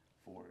responses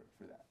for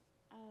that?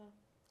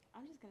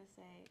 I'm just gonna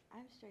say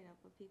I'm straight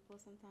up with people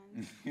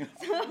sometimes.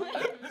 So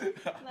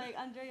like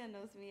Andrea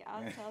knows me.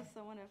 I'll tell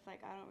someone if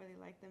like I don't really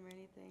like them or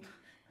anything.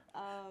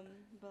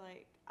 But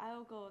like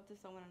I'll go up to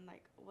someone and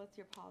like, what's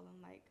your problem?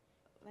 Like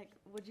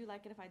would you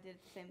like it if I did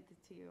the same thing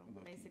to you?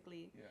 Low key,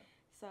 Basically. yeah.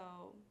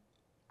 So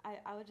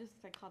I would just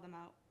like call them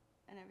out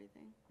and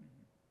everything.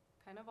 Mm-hmm.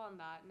 Kind of on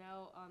that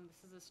note, this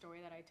is a story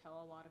that I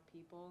tell a lot of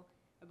people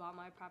about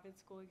my private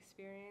school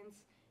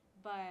experience.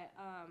 But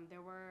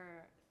there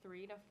were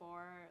 3 to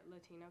 4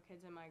 Latino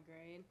kids in my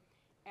grade.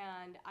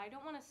 And I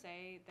don't want to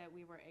say that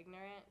we were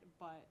ignorant,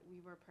 but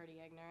we were pretty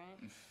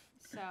ignorant.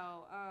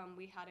 So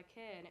we had a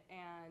kid,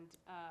 and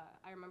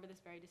I remember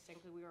this very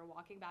distinctly. We were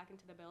walking back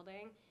into the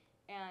building,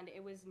 and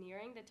it was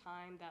nearing the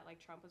time that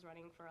like Trump was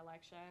running for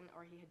election,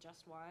 or he had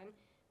just won.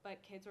 But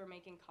kids were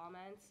making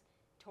comments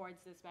towards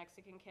this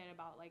Mexican kid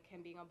about like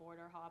him being a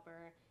border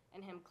hopper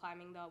and him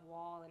climbing the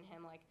wall and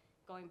him like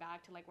going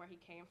back to like where he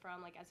came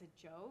from like as a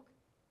joke,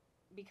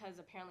 because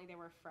apparently they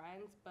were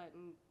friends, but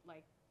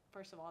like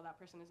first of all that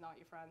person is not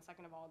your friend,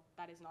 second of all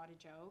that is not a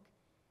joke.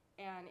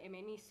 And it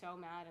made me so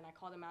mad, and I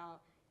called him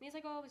out, and he's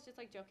like, oh, it was just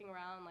like joking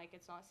around, like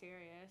it's not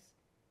serious.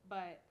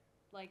 But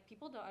like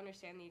people don't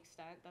understand the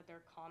extent that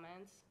their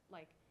comments,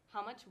 like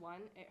how much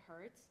one it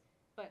hurts,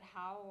 but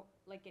how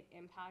like it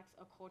impacts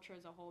a culture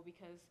as a whole.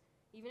 Because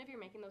even if you're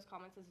making those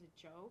comments as a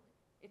joke,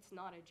 it's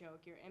not a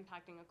joke. You're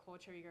impacting a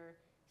culture. You're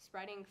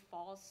spreading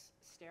false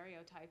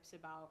stereotypes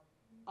about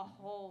a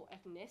whole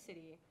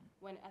ethnicity,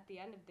 when at the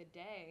end of the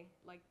day,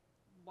 like,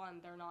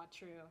 1, they're not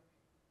true.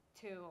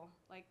 2,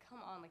 like, come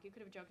on, like, you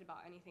could have joked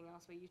about anything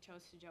else, but you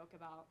chose to joke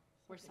about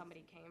where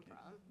somebody came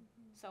from.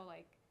 So,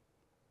 like,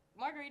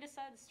 Margarita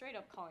said, straight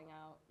up calling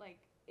out, like,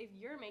 if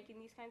you're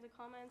making these kinds of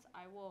comments,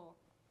 I will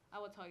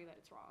tell you that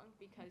it's wrong,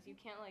 because you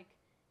can't,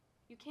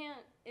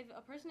 if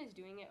a person is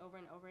doing it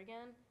over and over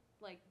again,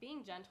 like,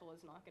 being gentle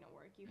is not going to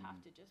work. You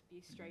have to just be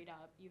straight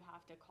up. You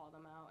have to call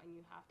them out, and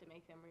you have to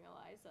make them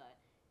realize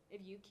that if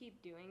you keep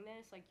doing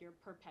this, like, you're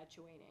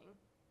perpetuating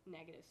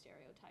negative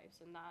stereotypes,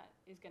 and that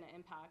is going to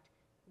impact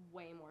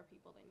way more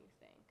people than you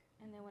think.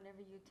 And then whenever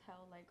you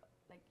tell like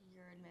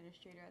your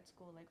administrator at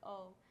school, like,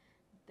 oh,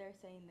 they're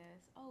saying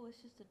this, oh,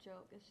 it's just a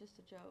joke, it's just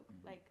a joke,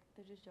 like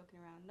they're just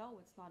joking around. No,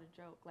 it's not a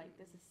joke. Like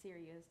this is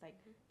serious. Like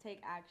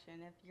take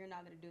action. If you're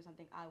not gonna do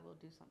something, I will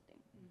do something.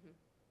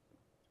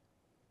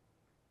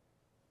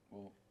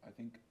 Well, I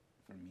think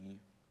for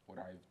me, what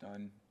I've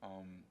done,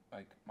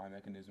 like my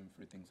mechanism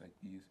for things like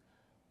these,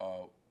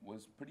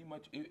 was pretty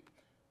much it.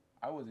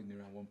 I was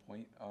ignorant at one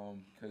point,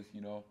 because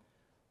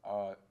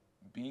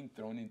being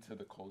thrown into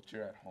the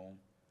culture at home,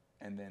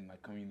 and then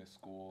like coming to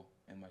school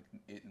and like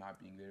it not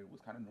being there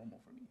was kind of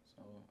normal for me.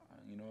 So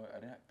I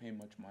didn't pay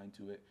much mind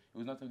to it. It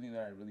was not something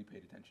that I really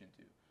paid attention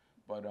to,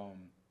 but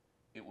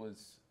it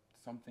was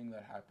something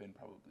that happened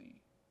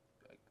probably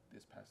like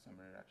this past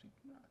summer, actually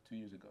 2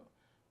 years ago,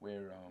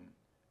 where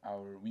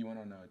we went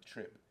on a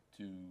trip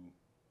to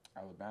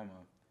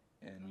Alabama,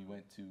 and we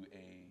went to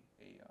a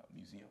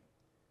museum.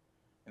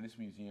 And this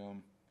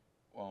museum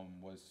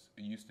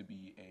it used to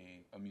be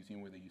a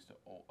museum where they used to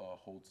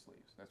hold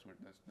slaves. That's what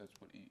it was.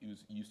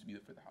 It used to be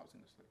for the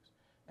housing of slaves.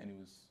 And it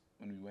was,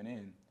 when we went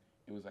in,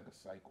 it was like a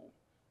cycle.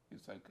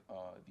 It's like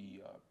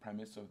the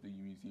premise of the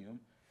museum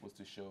was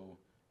to show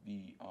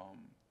the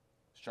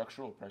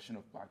structural oppression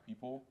of Black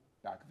people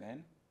back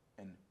then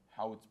and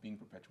how it's being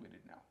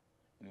perpetuated now.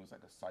 And it was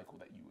like a cycle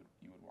that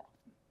you would walk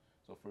through.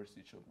 So first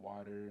it showed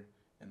water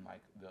and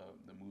like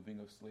the moving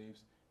of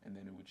slaves, and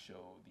then it would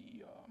show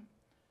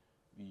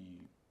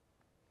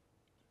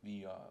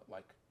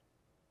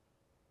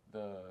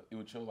it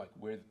would show like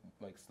where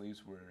like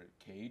slaves were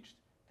caged,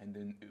 and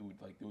then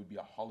there would be a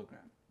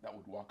hologram that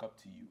would walk up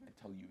to you and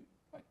tell you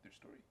like their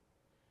story.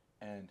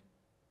 And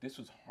this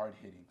was hard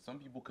hitting. Some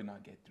people could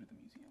not get through the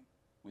museum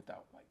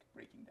without like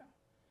breaking down.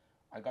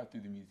 I got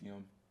through the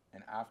museum,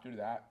 and after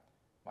that,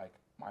 like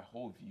my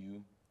whole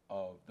view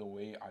of the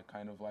way I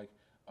kind of like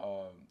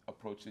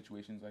approach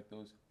situations like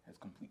those has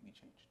completely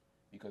changed,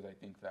 because I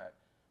think that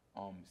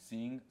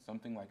seeing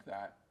something like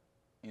that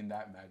in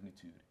that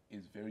magnitude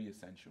is very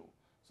essential,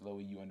 so that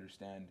way you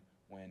understand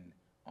when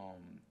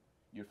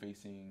you're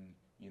facing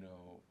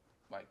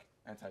like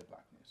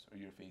anti-Blackness, or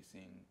you're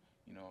facing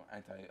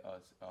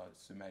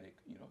anti-Semitic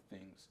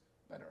things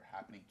that are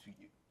happening to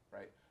you,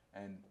 right?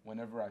 And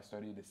whenever I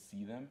started to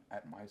see them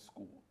at my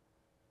school,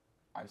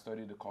 I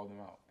started to call them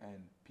out,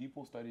 and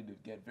people started to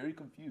get very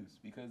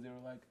confused, because they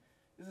were like,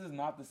 this is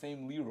not the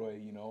same Leroy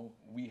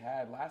we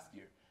had last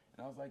year.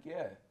 And I was like,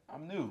 yeah,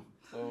 I'm new,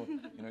 so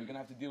you're gonna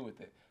have to deal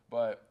with it.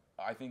 But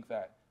I think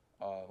that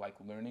like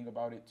learning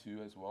about it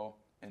too as well,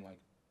 and like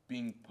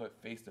being put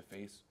face to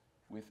face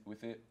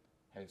with it,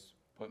 has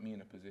put me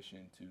in a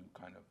position to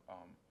kind of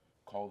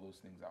call those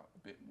things out a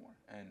bit more.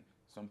 And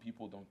some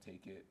people don't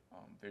take it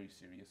very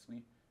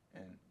seriously,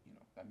 and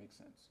that makes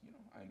sense.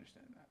 I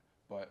understand that,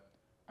 but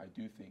I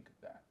do think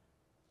that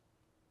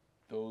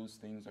those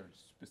things are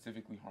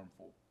specifically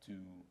harmful to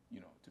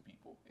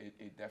people.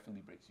 It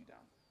definitely breaks you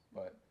down,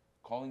 but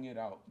calling it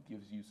out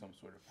gives you some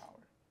sort of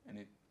power, and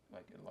it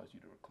allows you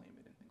to reclaim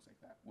it and things like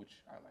that,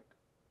 which I like.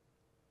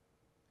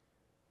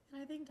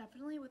 And I think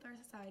definitely with our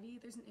society,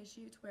 there's an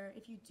issue to where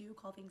if you do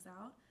call things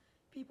out,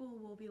 people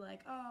will be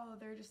like, oh,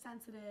 they're just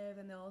sensitive,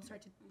 and they'll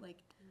start to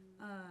like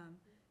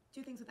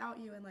do things without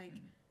you and like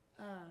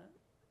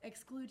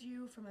exclude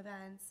you from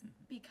events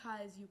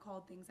because you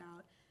called things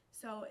out.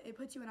 So it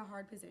puts you in a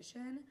hard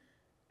position.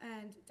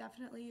 And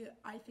definitely,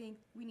 I think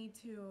we need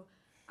to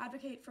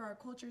advocate for our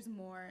cultures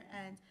more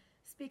and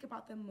speak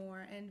about them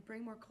more and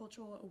bring more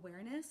cultural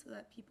awareness so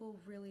that people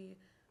really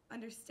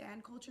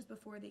understand cultures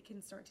before they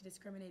can start to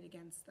discriminate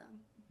against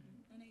them.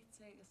 And I'd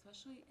say,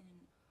 especially in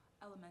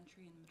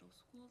elementary and middle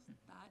schools,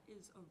 that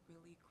is a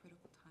really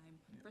critical time.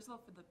 Yeah. First of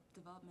all, for the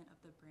development of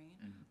the brain,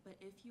 but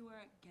if you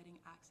are getting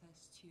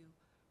access to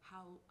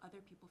how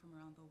other people from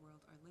around the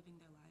world are living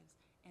their lives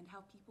and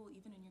how people,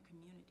 even in your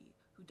community,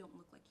 who don't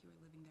look like you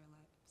are living their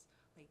lives,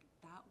 like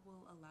that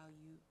will allow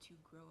you to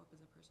grow up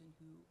as a person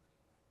who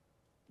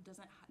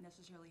doesn't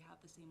necessarily have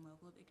the same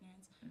level of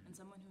ignorance and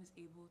someone who is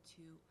able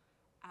to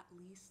at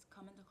least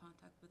come into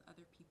contact with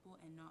other people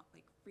and not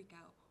like freak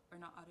out or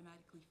not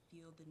automatically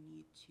feel the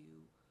need to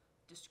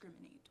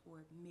discriminate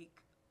or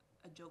make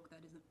a joke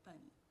that isn't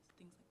funny,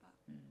 things like that.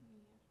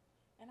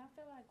 Yeah. And I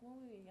feel like when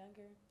we were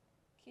younger,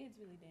 kids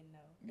really didn't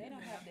know. They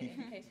don't have the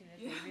education that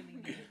they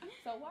really need.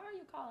 So why are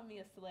you calling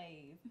me a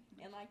slave?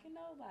 And like, you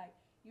know, like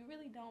you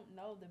really don't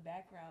know the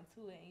background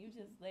to it and you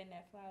just letting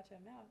that fly out your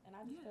mouth. And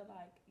I just feel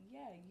like,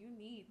 yeah, you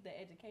need the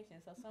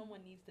education. So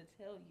someone needs to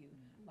tell you,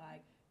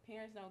 like,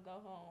 parents don't go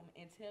home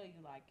and tell you,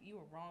 like,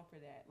 you were wrong for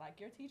that. Like,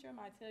 your teacher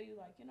might tell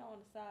you, like, you know, on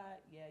the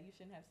side, yeah, you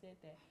shouldn't have said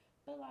that.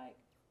 But, like,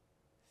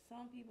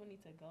 some people need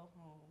to go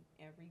home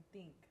and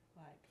rethink,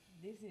 like,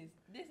 this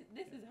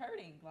is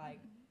hurting.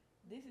 Like,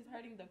 this is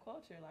hurting the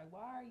culture. Like,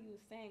 why are you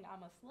saying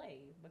I'm a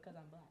slave because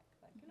I'm black?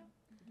 Like, you know?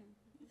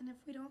 And if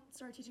we don't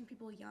start teaching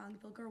people young,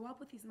 they'll grow up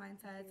with these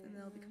mindsets and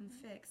they'll become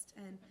fixed.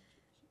 And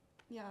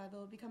yeah,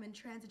 they'll become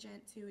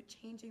intransigent to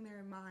changing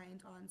their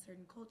mind on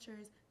certain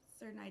cultures,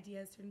 certain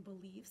ideas, certain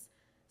beliefs.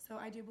 So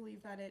I do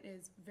believe that it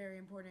is very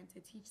important to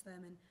teach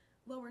them in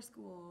lower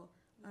school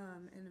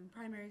and in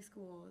primary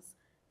schools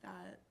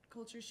that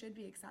culture should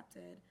be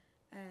accepted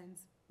and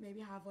maybe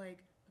have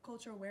like a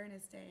cultural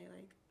awareness day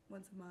like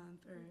once a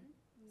month or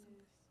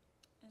something.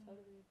 And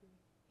Totally agree.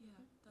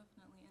 yeah,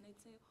 definitely. And I'd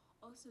say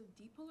also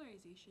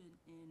depolarization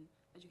in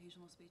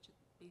educational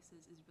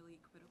spaces is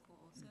really critical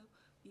also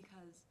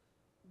because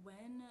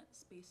when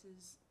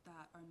spaces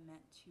that are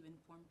meant to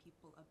inform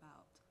people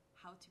about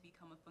how to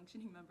become a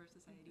functioning member of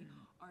society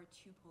are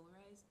too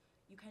polarized,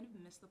 you kind of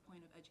miss the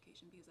point of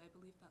education because I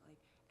believe that like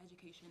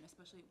education,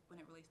 especially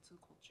when it relates to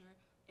culture,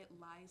 it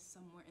lies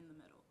somewhere in the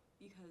middle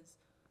because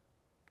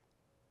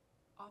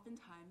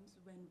oftentimes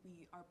when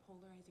we are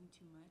polarizing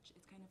too much,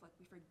 it's kind of like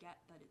we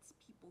forget that it's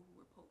people who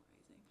are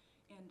polarizing.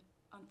 And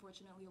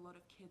unfortunately, a lot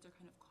of kids are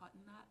kind of caught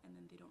in that and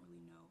then they don't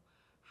really know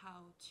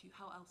how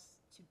else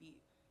to be.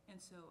 And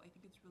so I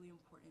think it's really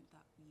important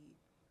that we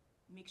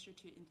make sure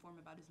to inform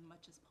about as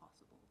much as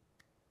possible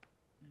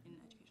in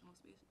educational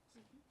spaces.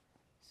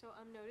 So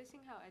I'm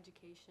noticing how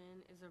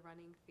education is a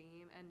running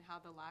theme and how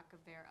the lack of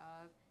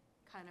thereof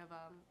kind of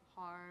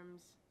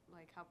harms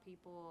like how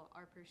people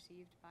are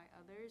perceived by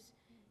others.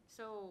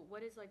 So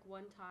what is like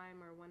one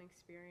time or one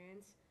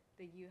experience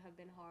that you have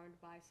been harmed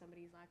by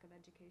somebody's lack of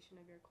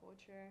education of your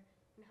culture,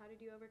 and how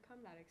did you overcome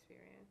that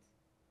experience?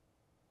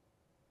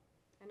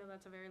 I know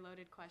that's a very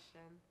loaded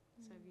question,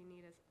 so if you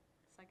need a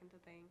second to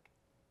think.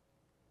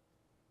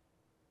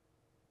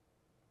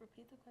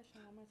 Repeat the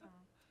question one more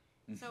time.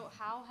 So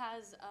how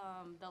has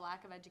the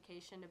lack of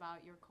education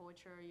about your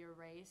culture or your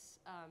race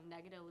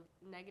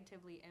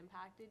negatively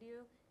impacted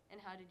you, and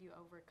how did you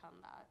overcome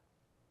that?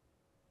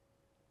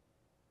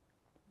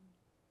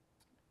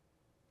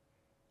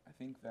 I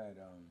think that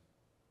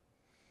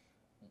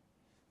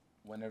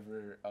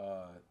whenever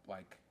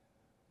like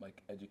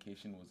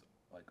education was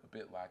like a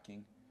bit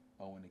lacking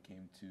when it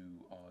came to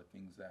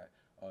things that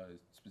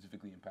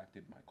specifically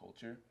impacted my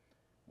culture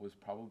was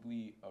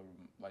probably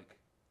like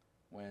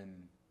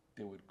when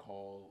they would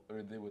call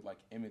or they would like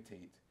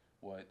imitate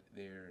what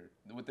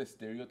the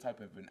stereotype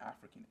of an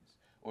African is,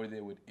 or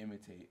they would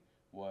imitate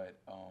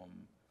what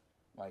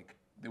like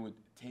they would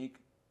take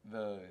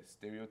the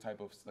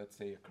stereotype of, let's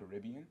say, a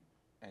Caribbean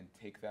and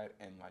take that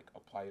and like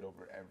apply it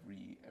over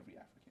every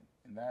African,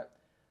 and that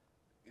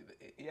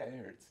it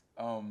hurts.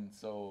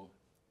 So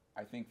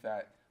I think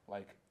that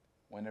like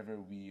whenever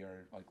we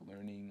are like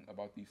learning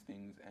about these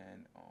things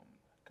and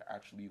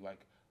actually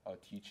like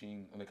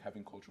teaching, like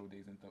having cultural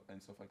days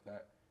and stuff like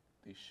that,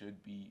 there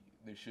should be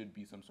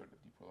some sort of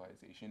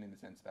depolarization in the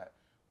sense that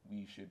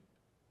we should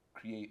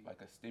create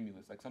like a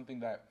stimulus, like something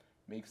that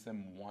makes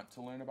them want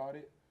to learn about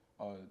it,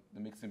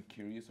 that makes them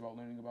curious about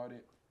learning about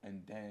it,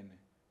 and then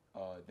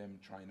them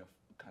trying to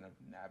kind of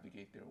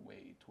navigate their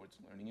way towards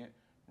learning it,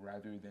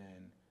 rather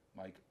than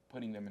like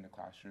putting them in a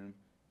classroom,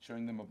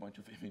 showing them a bunch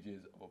of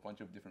images of a bunch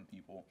of different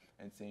people,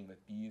 and saying that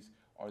these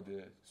are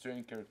the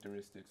certain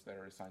characteristics that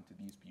are assigned to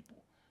these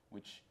people,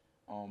 which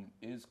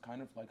is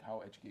kind of like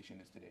how education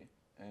is today.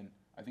 And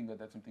I think that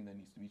that's something that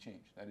needs to be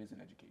changed. That is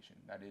an education.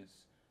 That is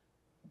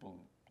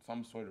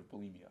some sort of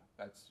bulimia.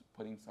 That's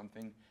putting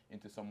something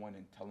into someone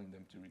and telling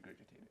them to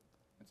regurgitate it.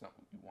 That's not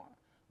what we want.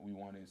 What we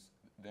want is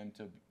them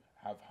to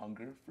have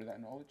hunger for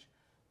that knowledge.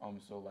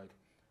 So like,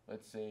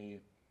 let's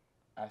say,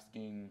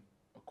 asking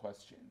a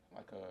question,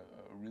 like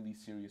a really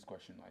serious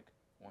question, like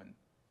one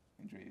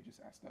Andrea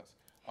just asked us,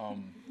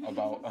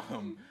 about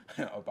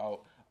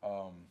about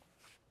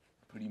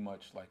pretty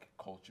much like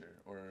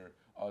culture or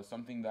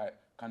something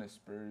that kind of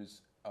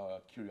spurs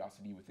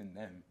curiosity within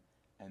them,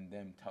 and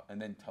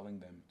then telling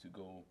them to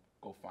go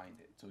find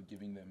it. So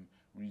giving them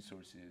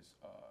resources,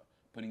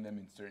 putting them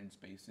in certain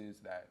spaces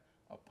that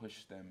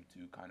push them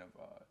to kind of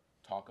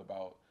talk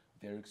about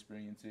their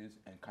experiences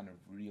and kind of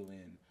reel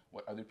in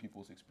what other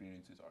people's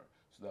experiences are.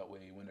 So that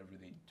way, whenever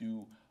they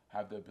do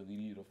have the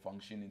ability to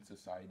function in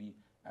society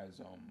as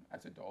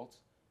adults,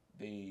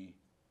 they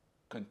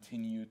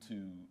continue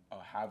to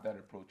have that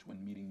approach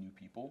when meeting new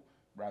people,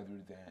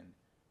 rather than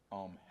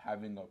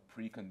having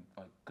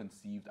a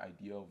conceived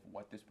idea of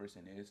what this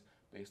person is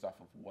based off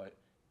of what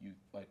you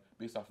like,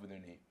 based off of their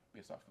name,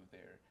 based off of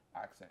their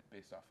accent,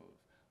 based off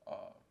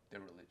of their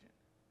religion.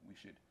 We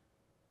should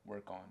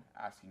work on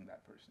asking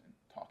that person,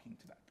 talking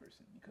to that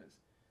person, because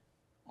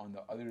on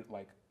the other,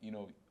 like,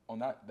 on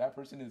that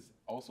person is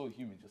also a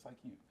human just like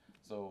you.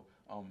 So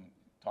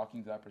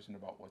talking to that person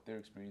about what their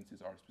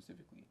experiences are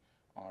specifically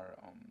are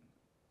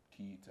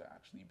key to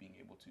actually being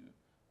able to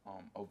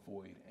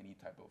avoid any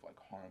type of like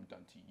harm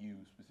done to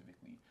you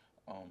specifically,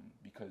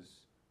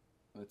 because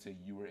let's say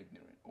you were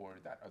ignorant or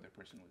that other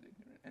person was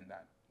ignorant and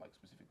that like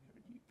specifically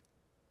hurt you.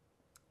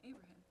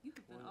 Abraham, you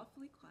have been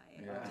awfully quiet.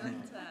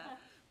 Yeah.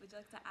 Would you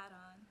like to add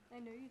on?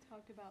 I know you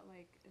talked about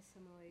like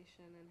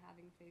assimilation and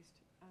having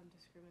faced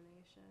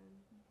discrimination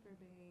for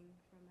being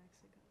from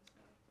Mexico. So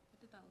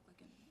What did that look like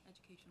in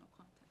educational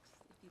context,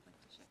 if you'd like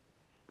to share?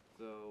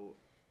 So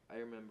I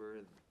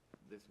remember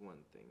this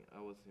one thing. I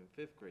was in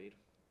 5th grade,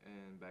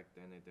 and back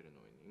then I didn't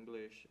know any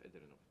English. I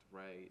didn't know how to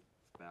write,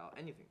 spell,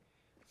 anything.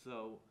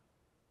 So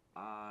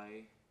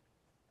I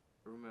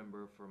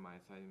remember for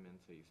my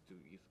assignments I used to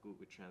use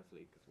Google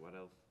Translate, because what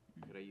else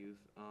could I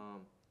use?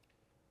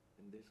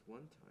 And this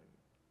one time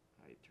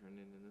I turned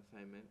in an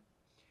assignment,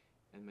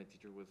 and my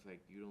teacher was like,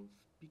 "You don't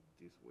speak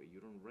this way,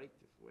 you don't write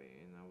this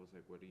way." And I was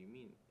like, "What do you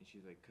mean?" And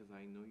she's like, "'Cause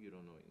I know you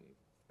don't know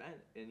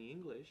any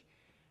English."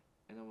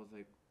 And I was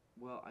like,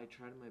 "Well, I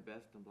tried my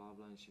best and blah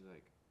blah." And she's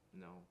like,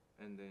 "No."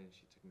 And then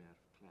she took me out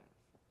of class,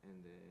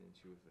 and then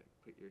she was like,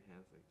 "Put your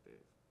hands like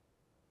this."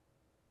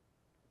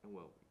 And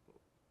well,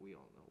 we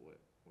all know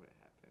what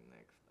happened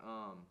next.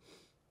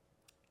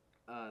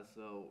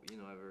 So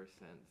ever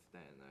since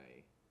then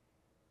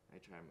I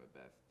tried my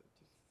best to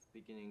just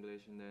speak in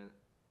English. And then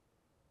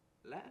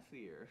last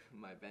year,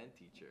 my band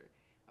teacher,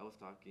 I was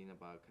talking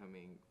about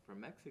coming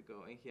from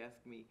Mexico, and he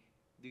asked me,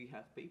 "Do you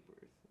have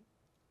papers?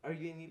 Are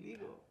you any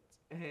legal?"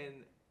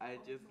 And I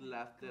just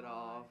laughed it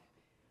off,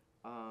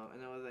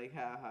 and I was like,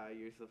 "Haha,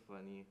 you're so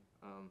funny,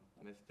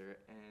 mister."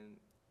 And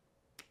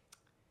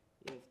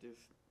yeah, it's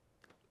just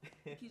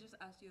He just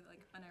asked you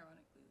like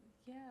unironically.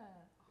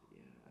 Yeah.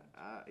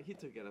 yeah, he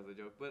took it as a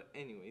joke. But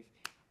anyways,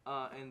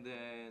 and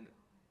then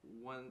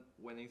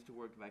when I used to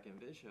work back in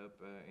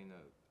Bishop in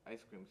a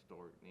ice cream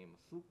store named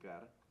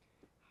Azúcar.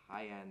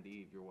 Hi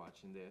Andy, if you're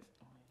watching this.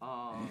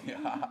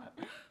 Yeah.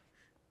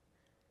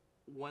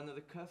 One of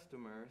the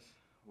customers,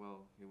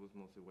 well, it was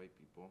mostly white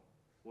people,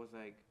 was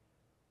like,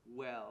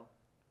 "Well,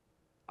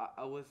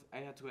 I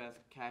had to ask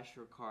cash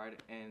or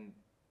card." And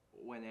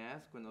when I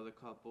asked when other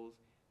couples,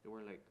 they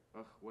were like,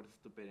 "Ugh, what a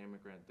stupid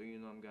immigrant. Do you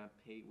know I'm gonna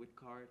pay with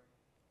card?"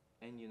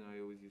 And I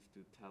always used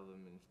to tell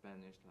them in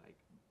Spanish like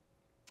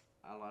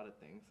a lot of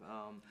things.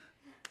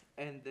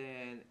 And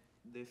then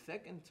the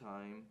second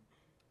time,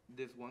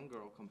 this one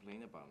girl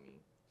complained about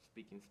me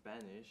speaking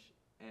Spanish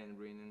and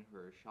ruining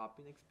her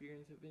shopping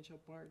experience at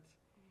Bishop Parts.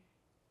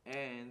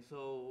 And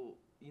so,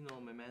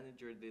 my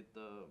manager did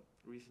the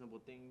reasonable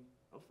thing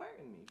of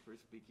firing me for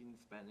speaking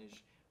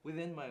Spanish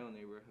within my own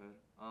neighborhood.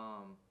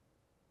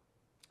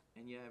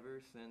 And yeah, ever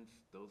since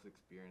those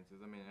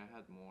experiences, I mean, I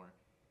had more.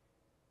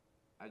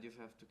 I just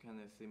have to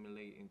kind of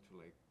assimilate into,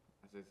 like,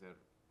 as I said,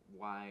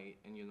 why.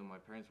 And my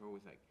parents were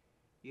always like,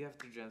 "You have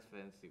to dress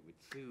fancy with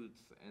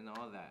suits and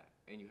all that,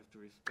 and you have to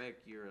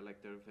respect your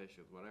elected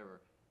officials,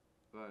 whatever."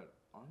 But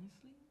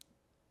honestly,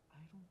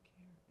 I don't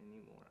care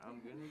anymore.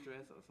 I'm gonna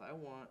dress as I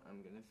want.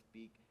 I'm gonna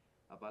speak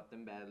about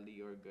them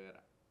badly or good.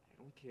 I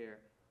don't care.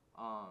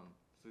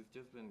 So it's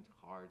just been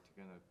hard to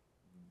kind of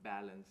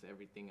balance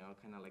everything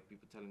out. Kind of like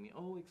people telling me,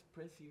 "Oh,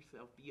 express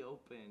yourself, be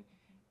open,"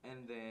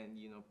 and then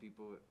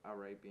people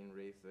outright being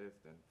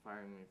racist and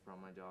firing me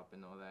from my job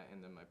and all that.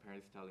 And then my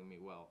parents telling me,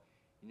 "Well,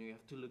 you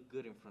have to look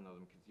good in front of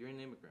them because you're an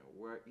immigrant.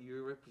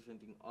 You're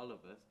representing all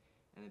of us."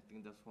 And I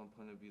think that's one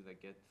point of view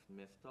that gets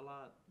missed a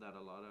lot. That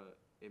a lot of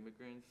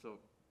immigrants. So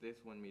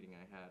this one meeting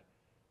I had,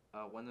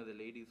 one of the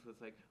ladies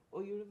was like,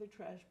 "Oh, you're the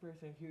trash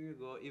person. Here you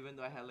go." Even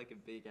though I had like a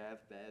big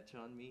ass badge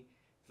on me,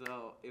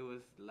 so it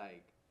was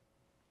like,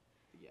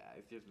 yeah,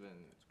 it's just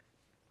been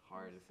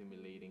hard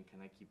assimilating,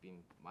 kind of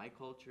keeping my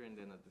culture, and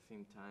then at the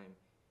same time,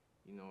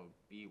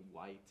 be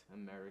white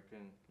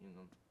American,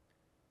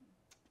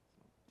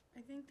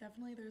 I think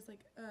definitely there's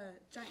like a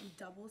giant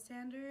double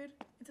standard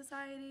in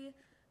society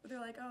where they're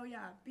like, oh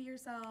yeah, be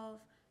yourself,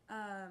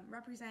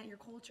 represent your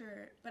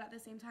culture, but at the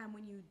same time,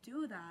 when you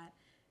do that,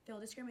 they'll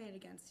discriminate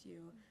against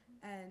you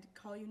and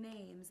call you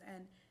names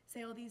and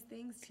say all these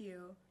things to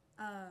you,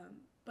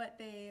 but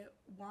they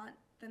want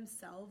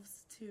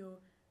themselves to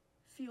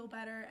feel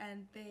better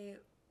and they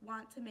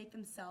want to make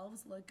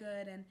themselves look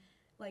good and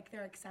like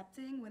they're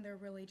accepting when they're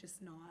really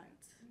just not.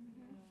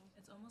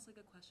 It's almost like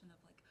a question of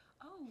like,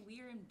 oh,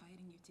 we're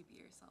inviting you to be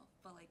yourself,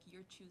 but like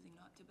you're choosing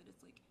not to. But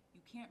it's like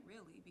you can't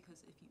really,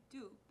 because if you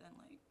do, then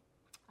like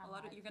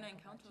you're gonna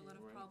encounter a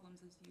lot of problems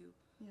as you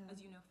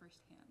know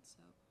firsthand. So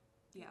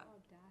yeah.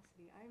 The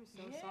audacity. I'm so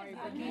Yeah, sorry,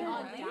 I but the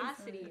know, right?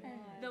 audacity.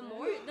 Yeah. The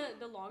more,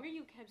 the longer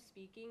you kept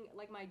speaking,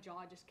 like my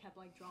jaw just kept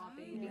like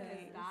dropping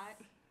because Yes.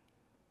 that,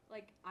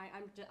 like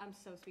I'm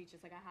so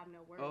speechless. Like I have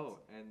no words.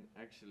 Oh, and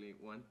actually,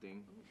 one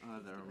thing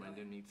that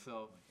reminded me.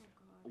 So,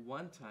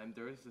 one time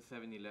there was a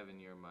 7-Eleven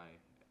near my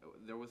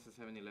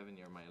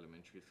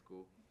elementary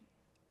school,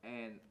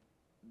 and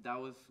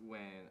that was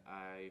when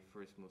I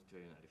first moved to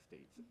the United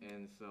States.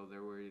 And so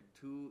there were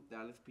 2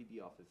 Dallas PD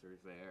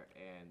officers there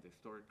and the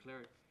store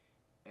clerk,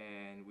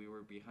 and we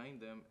were behind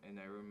them. And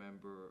I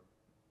remember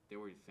they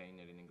were saying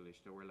it in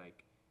English. They were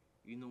like,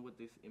 "You know what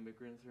these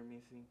immigrants are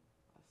missing?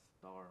 A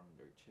star on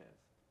their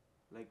chest,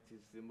 like to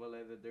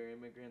symbolize that they're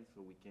immigrants,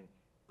 so we can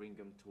bring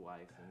them to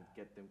ICE and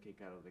get them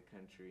kicked out of the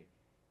country."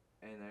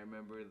 And I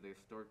remember the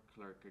store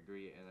clerk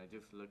agreed, and I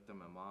just looked at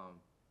my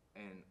mom,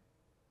 and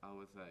I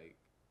was like,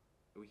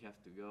 "We have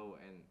to go."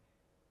 And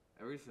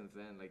ever since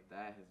then, like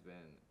that has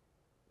been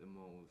the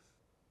most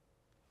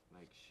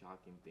like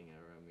shocking thing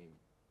ever. I mean,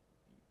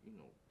 you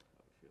know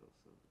how I feel,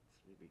 so it's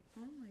really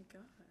Oh my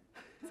god.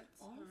 That's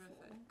awful.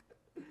 horrific.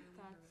 Really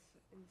That's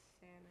horrific.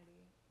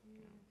 insanity.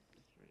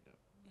 straight up.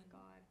 Oh my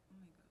god. Oh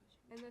my gosh.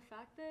 And the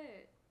fact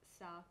that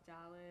South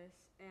Dallas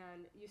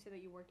and you said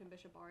that you worked in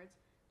Bishop Arts,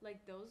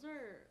 like those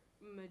are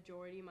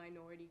majority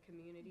minority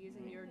communities,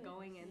 and you're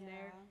going in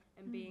there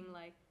and being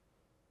like,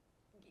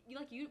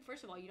 you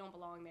first of all, you don't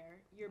belong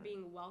there. You're Right.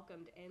 being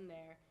welcomed in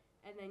there,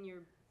 and then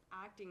you're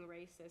acting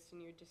racist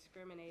and you're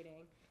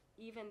discriminating,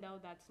 even though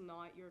that's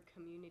not your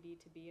community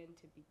to be in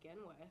to begin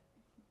with.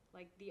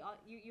 Like you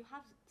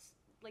have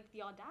like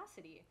the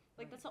audacity.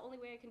 Like that's the only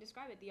way I can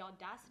describe it. The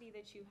audacity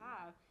that you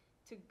have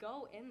to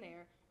go in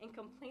there and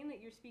complain that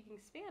you're speaking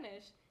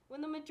Spanish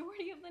when the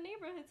majority of the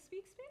neighborhood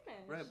speaks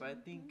Spanish. Right, but I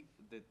think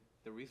that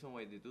the reason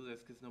why they do this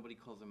is because nobody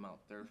calls them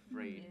out. They're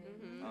afraid.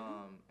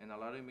 And a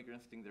lot of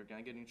immigrants think they're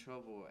gonna get in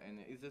trouble, and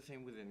it's the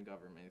same within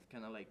government. It's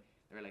kind of like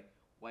they're like,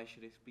 why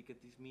should I speak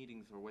at these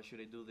meetings, or why should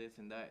I do this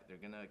and that?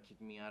 They're gonna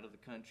kick me out of the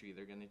country.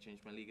 They're gonna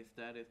change my legal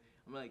status.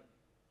 I'm like,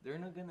 they're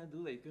not gonna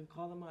do that. You can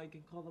call them out. You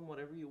can call them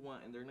whatever you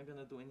want, and they're not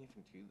gonna do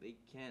anything to you. They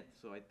can't.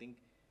 So I think,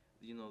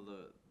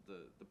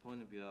 the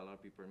point of view that a lot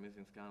of people are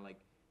missing is kind of like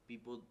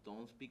people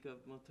don't speak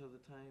up most of the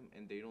time,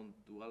 and they don't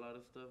do a lot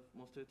of stuff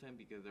most of the time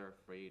because they're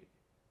afraid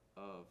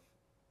of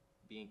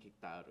being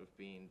kicked out, of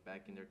being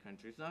back in their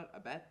country. It's not a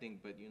bad thing,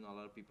 but a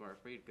lot of people are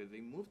afraid because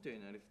they moved to the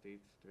United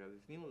States to have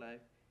this new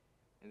life,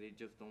 and they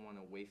just don't want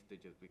to waste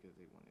it just because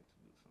they wanted to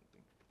do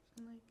something.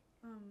 And like,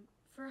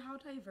 for how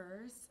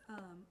diverse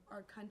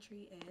our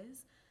country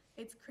is,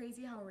 it's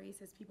crazy how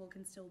racist people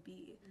can still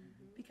be.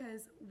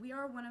 Because we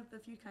are one of the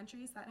few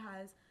countries that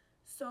has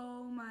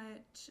so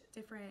much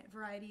different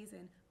varieties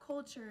in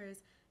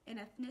cultures and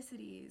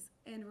ethnicities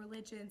and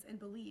religions and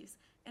beliefs,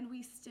 and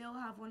we still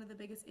have one of the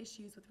biggest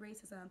issues with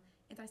racism,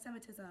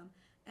 anti-Semitism,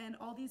 and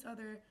all these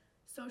other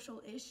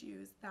social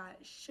issues that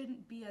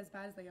shouldn't be as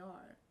bad as they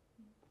are.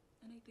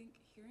 And I think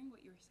hearing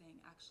what you're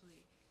saying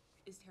actually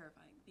is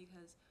terrifying,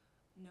 because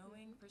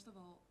knowing, first of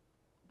all,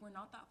 we're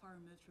not that far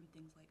removed from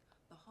things like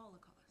the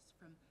Holocaust,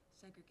 from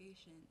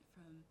segregation,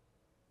 from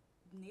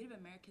Native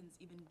Americans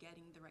even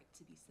getting the right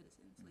to be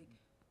citizens. Like,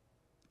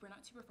 we're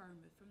not super far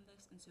removed from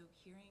this, and so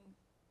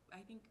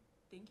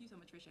thank you so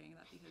much for sharing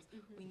that, because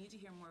we need to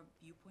hear more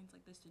viewpoints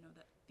like this to know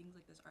that things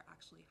like this are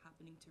actually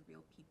happening to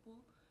real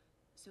people,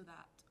 so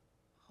that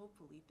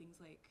hopefully things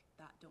like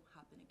that don't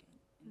happen again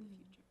in the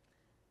future.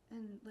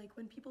 And like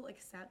when people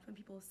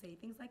say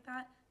things like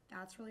that,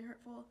 that's really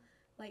hurtful.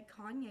 Like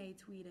Kanye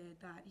tweeted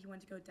that he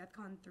wanted to go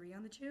DEFCON 3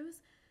 on the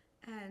Jews,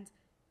 and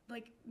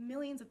like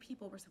millions of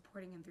people were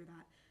supporting him through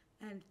that.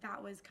 And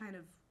that was kind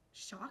of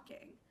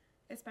shocking,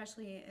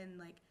 especially in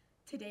like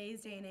today's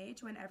day and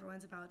age when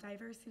everyone's about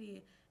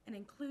diversity and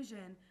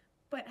inclusion.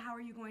 But how are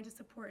you going to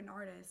support an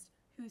artist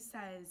who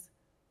says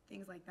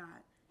things like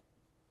that?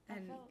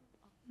 And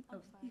you can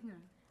go.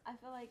 I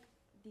feel like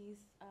these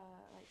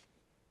like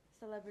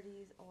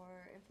celebrities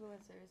or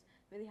influencers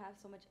really have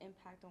so much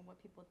impact on what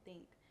people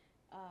think.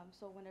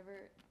 So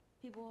whenever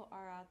people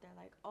are out there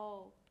like,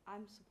 oh,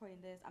 I'm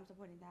supporting this, I'm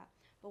supporting that,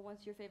 but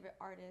once your favorite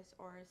artist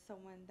or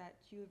someone that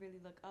you really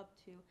look up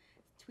to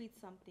tweets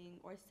something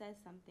or says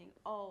something,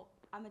 oh,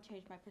 I'm gonna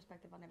change my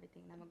perspective on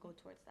everything and I'm gonna go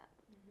towards that.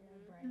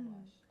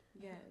 Brainwashed.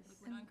 Yes. Like,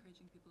 we're not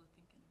encouraging people to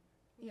think anymore.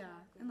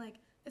 Yeah, and like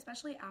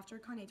especially after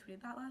Kanye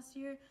tweeted that last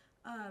year,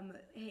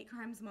 hate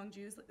crimes among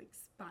Jews like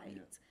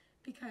spiked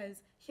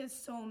because he has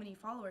so many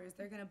followers.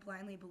 They're gonna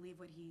blindly believe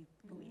what he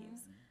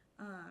believes,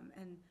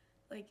 and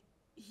like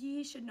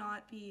he should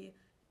not be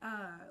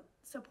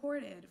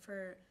supported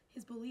for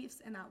his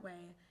beliefs in that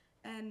way.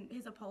 And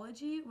his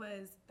apology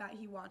was that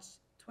he watched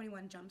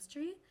 21 Jump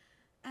Street,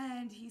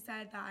 and he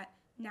said that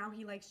now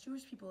he likes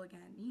Jewish people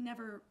again. He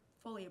never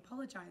fully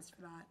apologized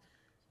for that.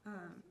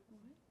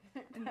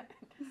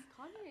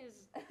 Kanye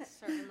is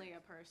certainly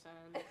a person.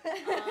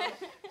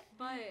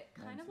 But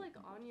kind of like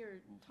on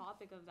your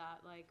topic of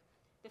that, like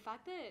the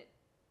fact that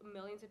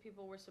millions of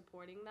people were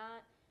supporting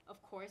that,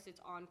 of course it's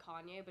on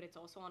Kanye, but it's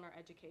also on our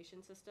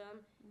education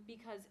system.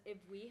 Because if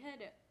we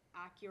had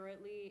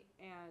accurately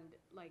and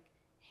like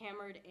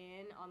hammered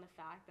in on the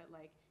fact that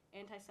like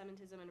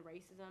anti-Semitism and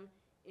racism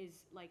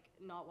is like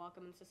not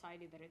welcome in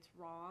society, that it's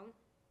wrong,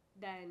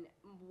 then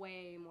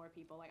way more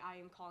people, like I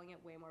am calling it,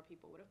 way more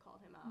people would have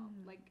called him out.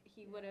 Like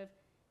he would have,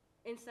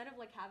 instead of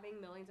like having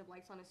millions of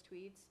likes on his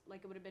tweets,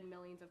 like it would have been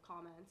millions of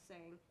comments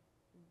saying,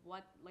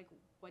 what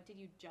did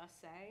you just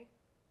say?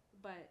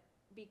 But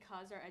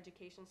because our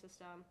education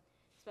system,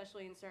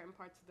 especially in certain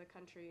parts of the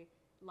country,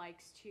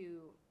 likes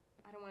to,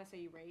 I don't want to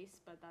say erase,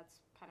 but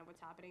that's kind of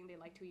what's happening.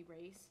 They like to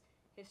erase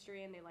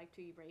history and they like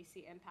to erase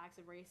the impacts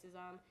of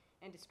racism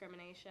and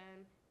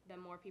discrimination,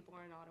 then more people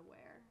are not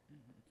aware.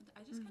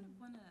 I just kind of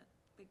want to,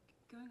 like,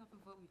 going off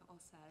of what we've all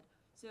said,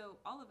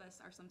 so all of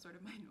us are some sort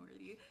of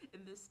minority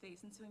in this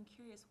space, and so I'm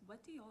curious,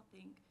 what do y'all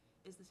think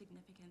is the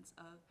significance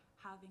of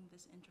having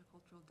this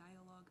intercultural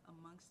dialogue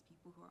amongst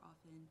people who are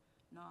often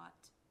not,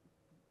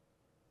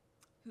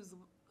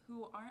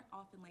 who aren't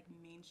often, like,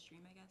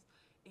 mainstream, I guess,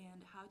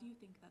 and how do you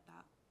think that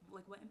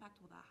like, what impact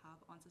will that have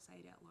on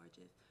society at large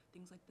if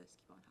things like this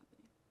keep on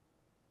happening?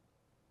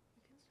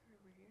 You can start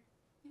over here.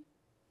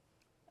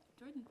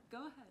 Jordan,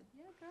 go ahead.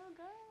 Yeah, girl,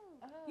 go.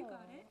 You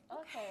got it.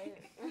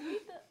 Okay.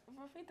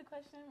 repeat the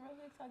question real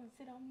quick so I can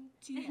sit on me.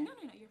 No,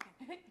 you're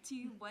fine. To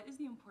you, what is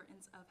the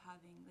importance of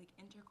having like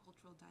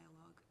intercultural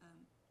dialogue?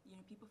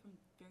 People from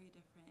very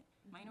different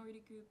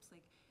minority groups,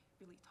 like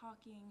really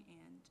talking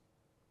and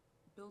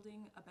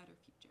building a better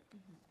future.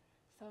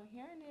 So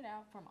hearing it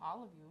out from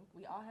all of you,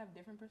 we all have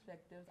different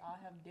perspectives, all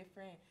have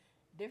different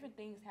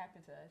things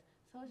happen to us.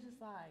 So it's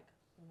just like,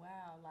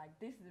 wow, like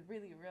this is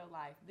really real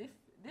life. This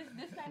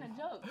ain't a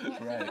joke. So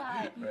it's just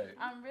like,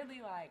 I'm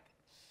really like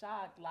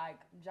shocked, like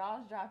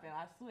jaws dropping,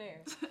 I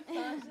swear. So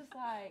it's just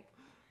like,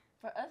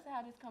 for us to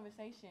have this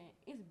conversation,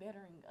 it's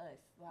bettering us.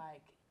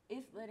 Like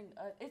it's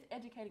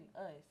educating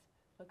us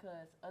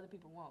because other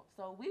people won't.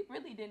 So we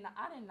really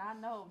I did not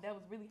know that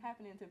was really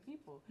happening to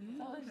people.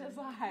 So it's just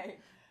like,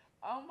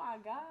 oh my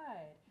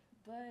God.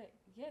 But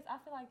yes, I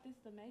feel like this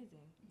is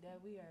amazing that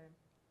we are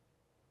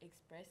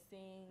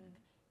expressing,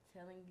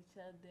 telling each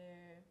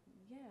other.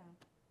 Yeah.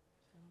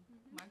 So.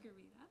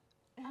 Margarita?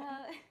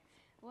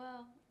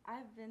 Well,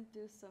 I've been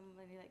through so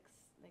many like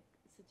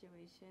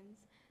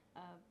situations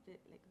of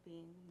like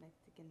being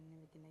Mexican and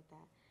everything like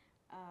that.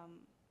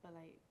 But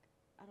like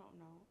I don't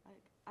know.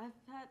 Like I've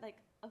had like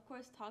of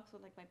course talks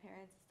with like my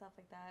parents and stuff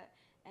like that,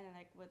 and then,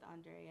 like with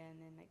Andrea and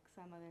then like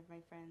some other of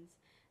my friends,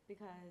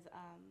 because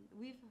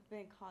we've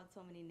been called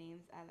so many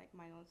names at like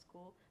my own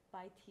school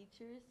by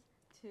teachers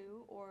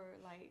too, or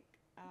like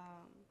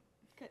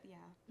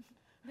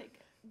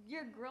like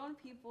you're grown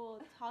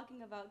people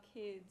talking about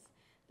kids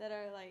that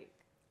are like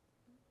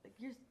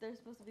they're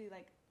supposed to be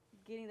like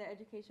getting their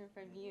education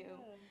from you,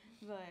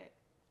 but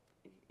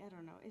I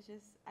don't know. It's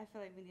just I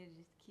feel like we need to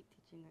just keep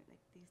teaching like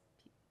these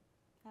people.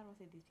 I don't want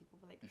to say these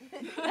people, but like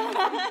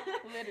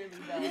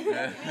literally though.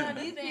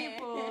 These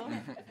people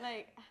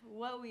like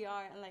what we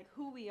are and like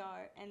who we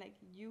are, and like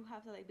you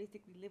have to like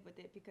basically live with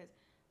it because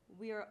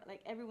we are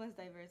like everyone's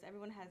diverse.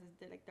 Everyone has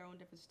like their own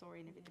different story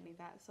and everything like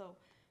that. So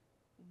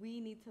we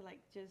need to like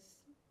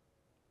just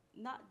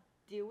not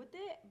deal with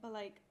it, but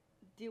like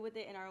deal with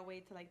it in our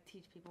way to like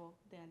teach people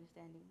the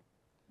understanding.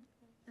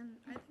 And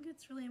I think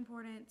it's really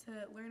important to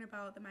learn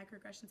about the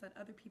microaggressions that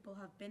other people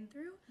have been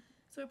through,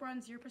 so it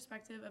broadens your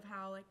perspective of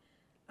how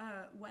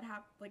what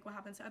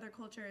happens to other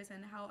cultures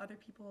and how other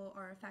people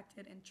are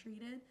affected and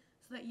treated,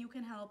 so that you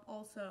can help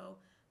also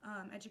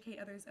educate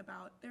others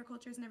about their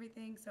cultures and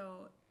everything,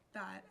 so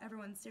that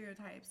everyone's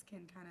stereotypes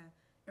can kind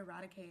of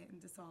eradicate and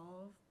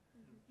dissolve.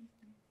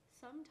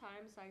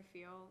 Sometimes I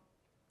feel,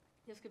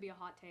 this could be a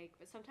hot take,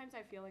 but sometimes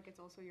I feel like it's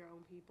also your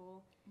own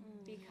people,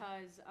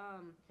 because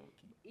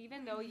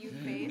even though you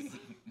face,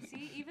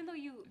 even though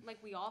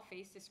we all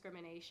face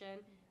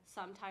discrimination,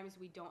 sometimes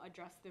we don't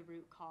address the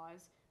root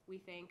cause. We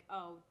think,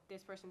 oh,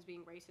 this person's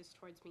being racist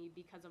towards me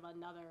because of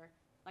another,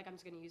 like I'm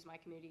just going to use my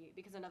community,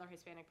 because another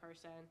Hispanic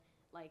person,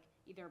 like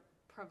either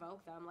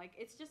provoke them. Like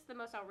it's just the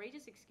most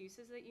outrageous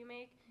excuses that you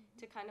make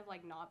to kind of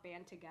like not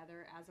band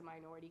together as a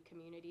minority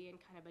community and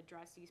kind of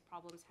address these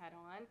problems head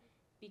on,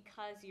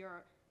 because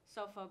you're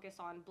so focused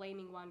on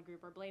blaming one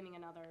group or blaming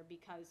another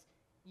because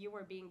you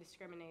were being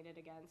discriminated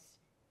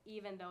against,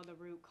 even though the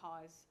root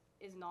cause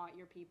is not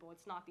your people,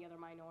 it's not the other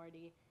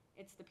minority.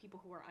 it's the people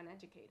who are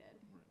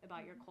uneducated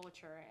about your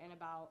culture and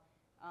about,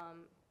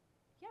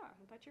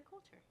 about your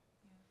culture.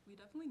 Yeah, we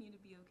definitely need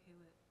to be okay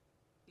with,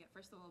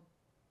 first of all,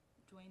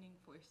 joining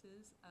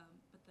forces,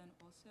 but then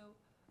also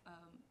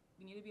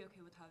we need to be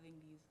okay with having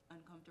these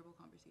uncomfortable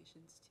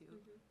conversations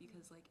too,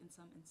 because like in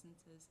some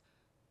instances,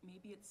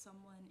 maybe it's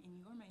someone in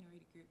your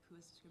minority group who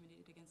is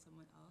discriminated against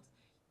someone else.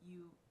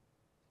 You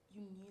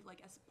need, like,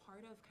 as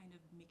part of kind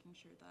of making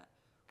sure that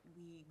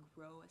we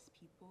grow as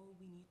people,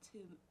 we need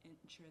to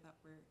ensure that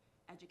we're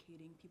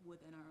educating people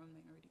within our own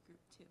minority group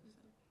too.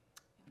 So,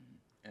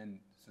 yeah. And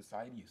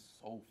society is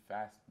so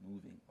fast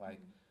moving.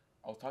 Like,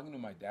 I was talking to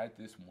my dad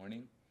this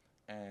morning,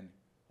 and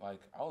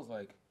like I was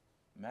like,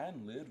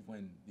 man lived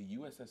when the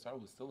USSR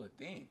was still a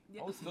thing.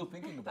 Yeah. I was still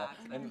thinking about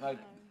it. And like,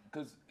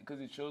 because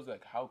it shows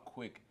like how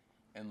quick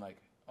and like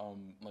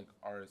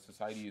our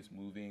society is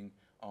moving.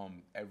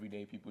 Every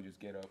day people just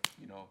get up,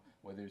 you know,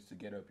 whether it's to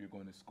get up, you're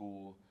going to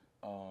school.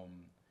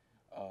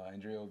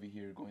 Andrea over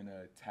here going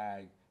to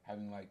tag,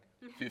 having like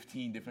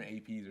 15 different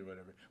APs or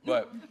whatever.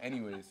 But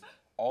anyways,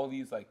 all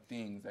these like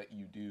things that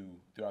you do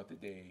throughout the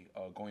day,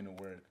 going to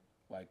work,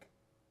 like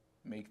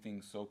make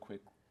things so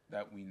quick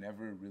that we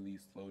never really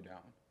slow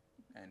down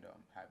and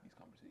have these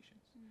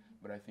conversations.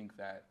 But I think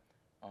that,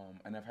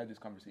 and I've had this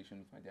conversation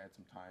with my dad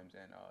sometimes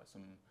and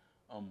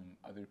some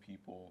other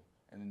people,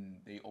 and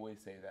they always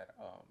say that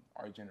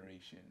our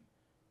generation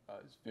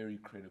is very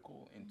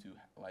critical into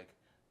like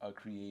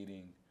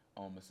creating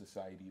a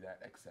society that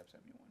accepts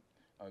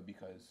everyone,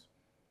 because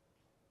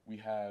we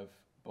have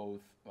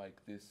both like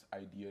this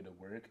idea to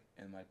work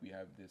and like we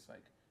have this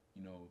like,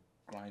 you know,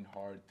 grind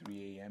hard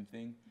 3 a.m.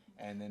 thing,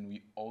 and then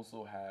we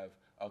also have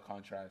a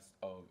contrast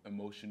of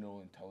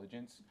emotional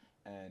intelligence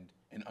and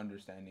an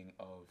understanding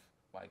of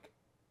like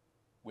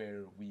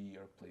where we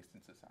are placed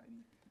in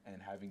society,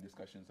 and having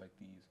discussions like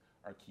these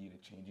are key to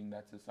changing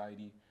that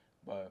society,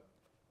 but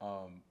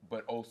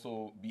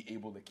also be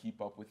able to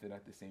keep up with it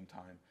at the same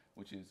time,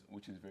 which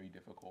is very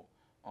difficult.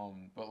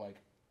 But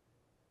like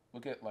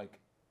look at like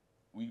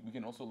we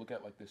can also look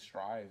at like the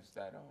strides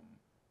that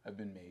have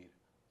been made,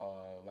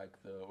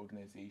 like the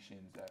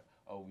organizations that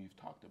we've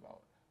talked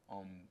about.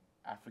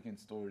 African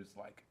stores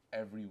like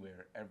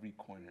everywhere, every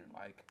corner.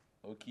 Like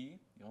low key,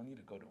 y'all need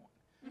to go to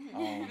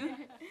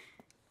one.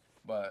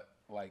 But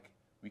like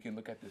we can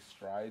look at the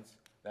strides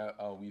that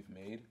we've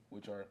made,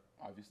 which are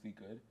obviously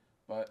good,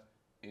 but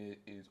it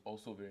is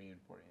also very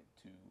important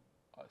to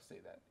say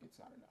that it's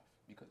not enough,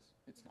 because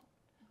it's not.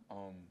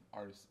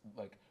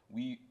 Like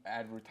we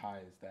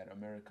advertise that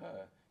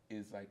America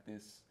is like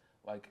this,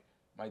 like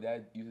my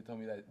dad used to tell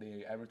me that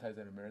they advertise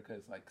that America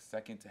is like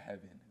second to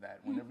heaven, that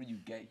whenever you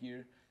get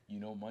here, you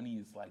know, money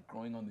is like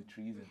growing on the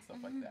trees and stuff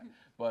like that.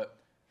 But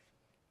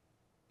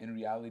in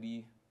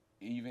reality,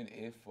 even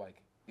if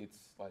like it's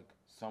like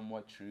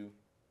somewhat true,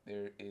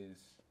 there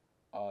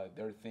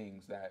are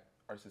things that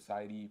our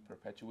society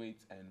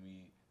perpetuates and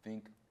we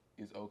think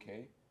is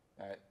okay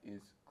that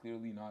is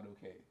clearly not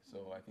okay.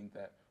 So I think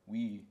that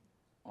we,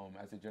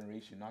 as a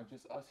generation, not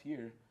just us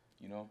here,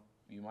 you know,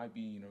 we might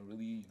be, you know,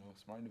 really, you know,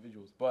 smart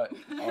individuals, but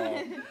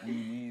we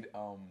need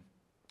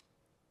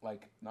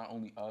like not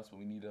only us, but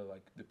we need to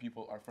like the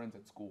people, our friends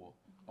at school,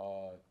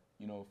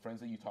 you know,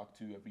 friends that you talk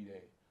to every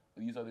day.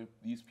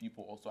 These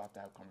people also have to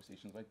have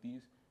conversations like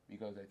these,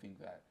 because I think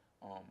that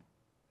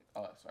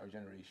our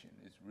generation,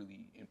 is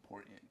really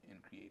important in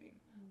creating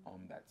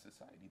that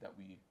society that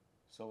we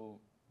so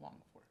long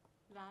for.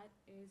 That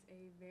is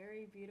a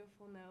very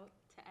beautiful note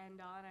to end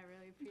on. I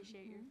really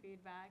appreciate your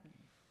feedback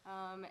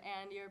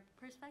and your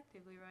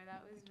perspective, Leroy.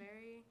 That was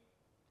very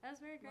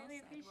greatly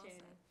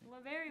appreciated.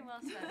 Well, very well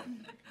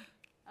said.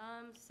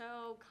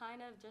 So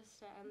kind of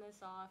just to end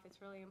this off,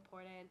 it's really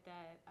important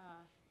that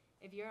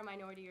if you're a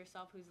minority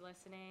yourself who's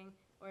listening,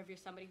 or if you're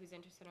somebody who's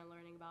interested in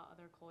learning about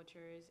other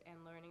cultures and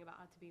learning about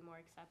how to be more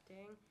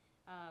accepting,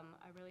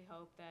 I really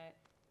hope that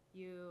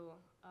you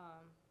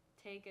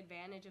take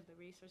advantage of the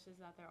resources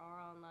that there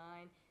are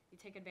online. You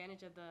take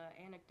advantage of the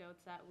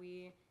anecdotes that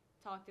we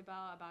talked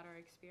about our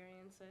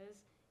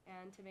experiences,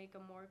 and to make a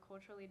more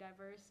culturally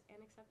diverse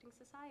and accepting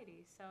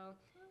society. So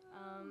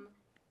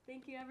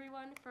thank you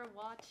everyone for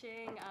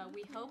watching.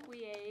 We hope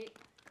we ate,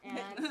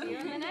 and see you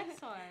in the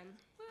next one.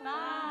 Bye.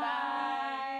 Bye.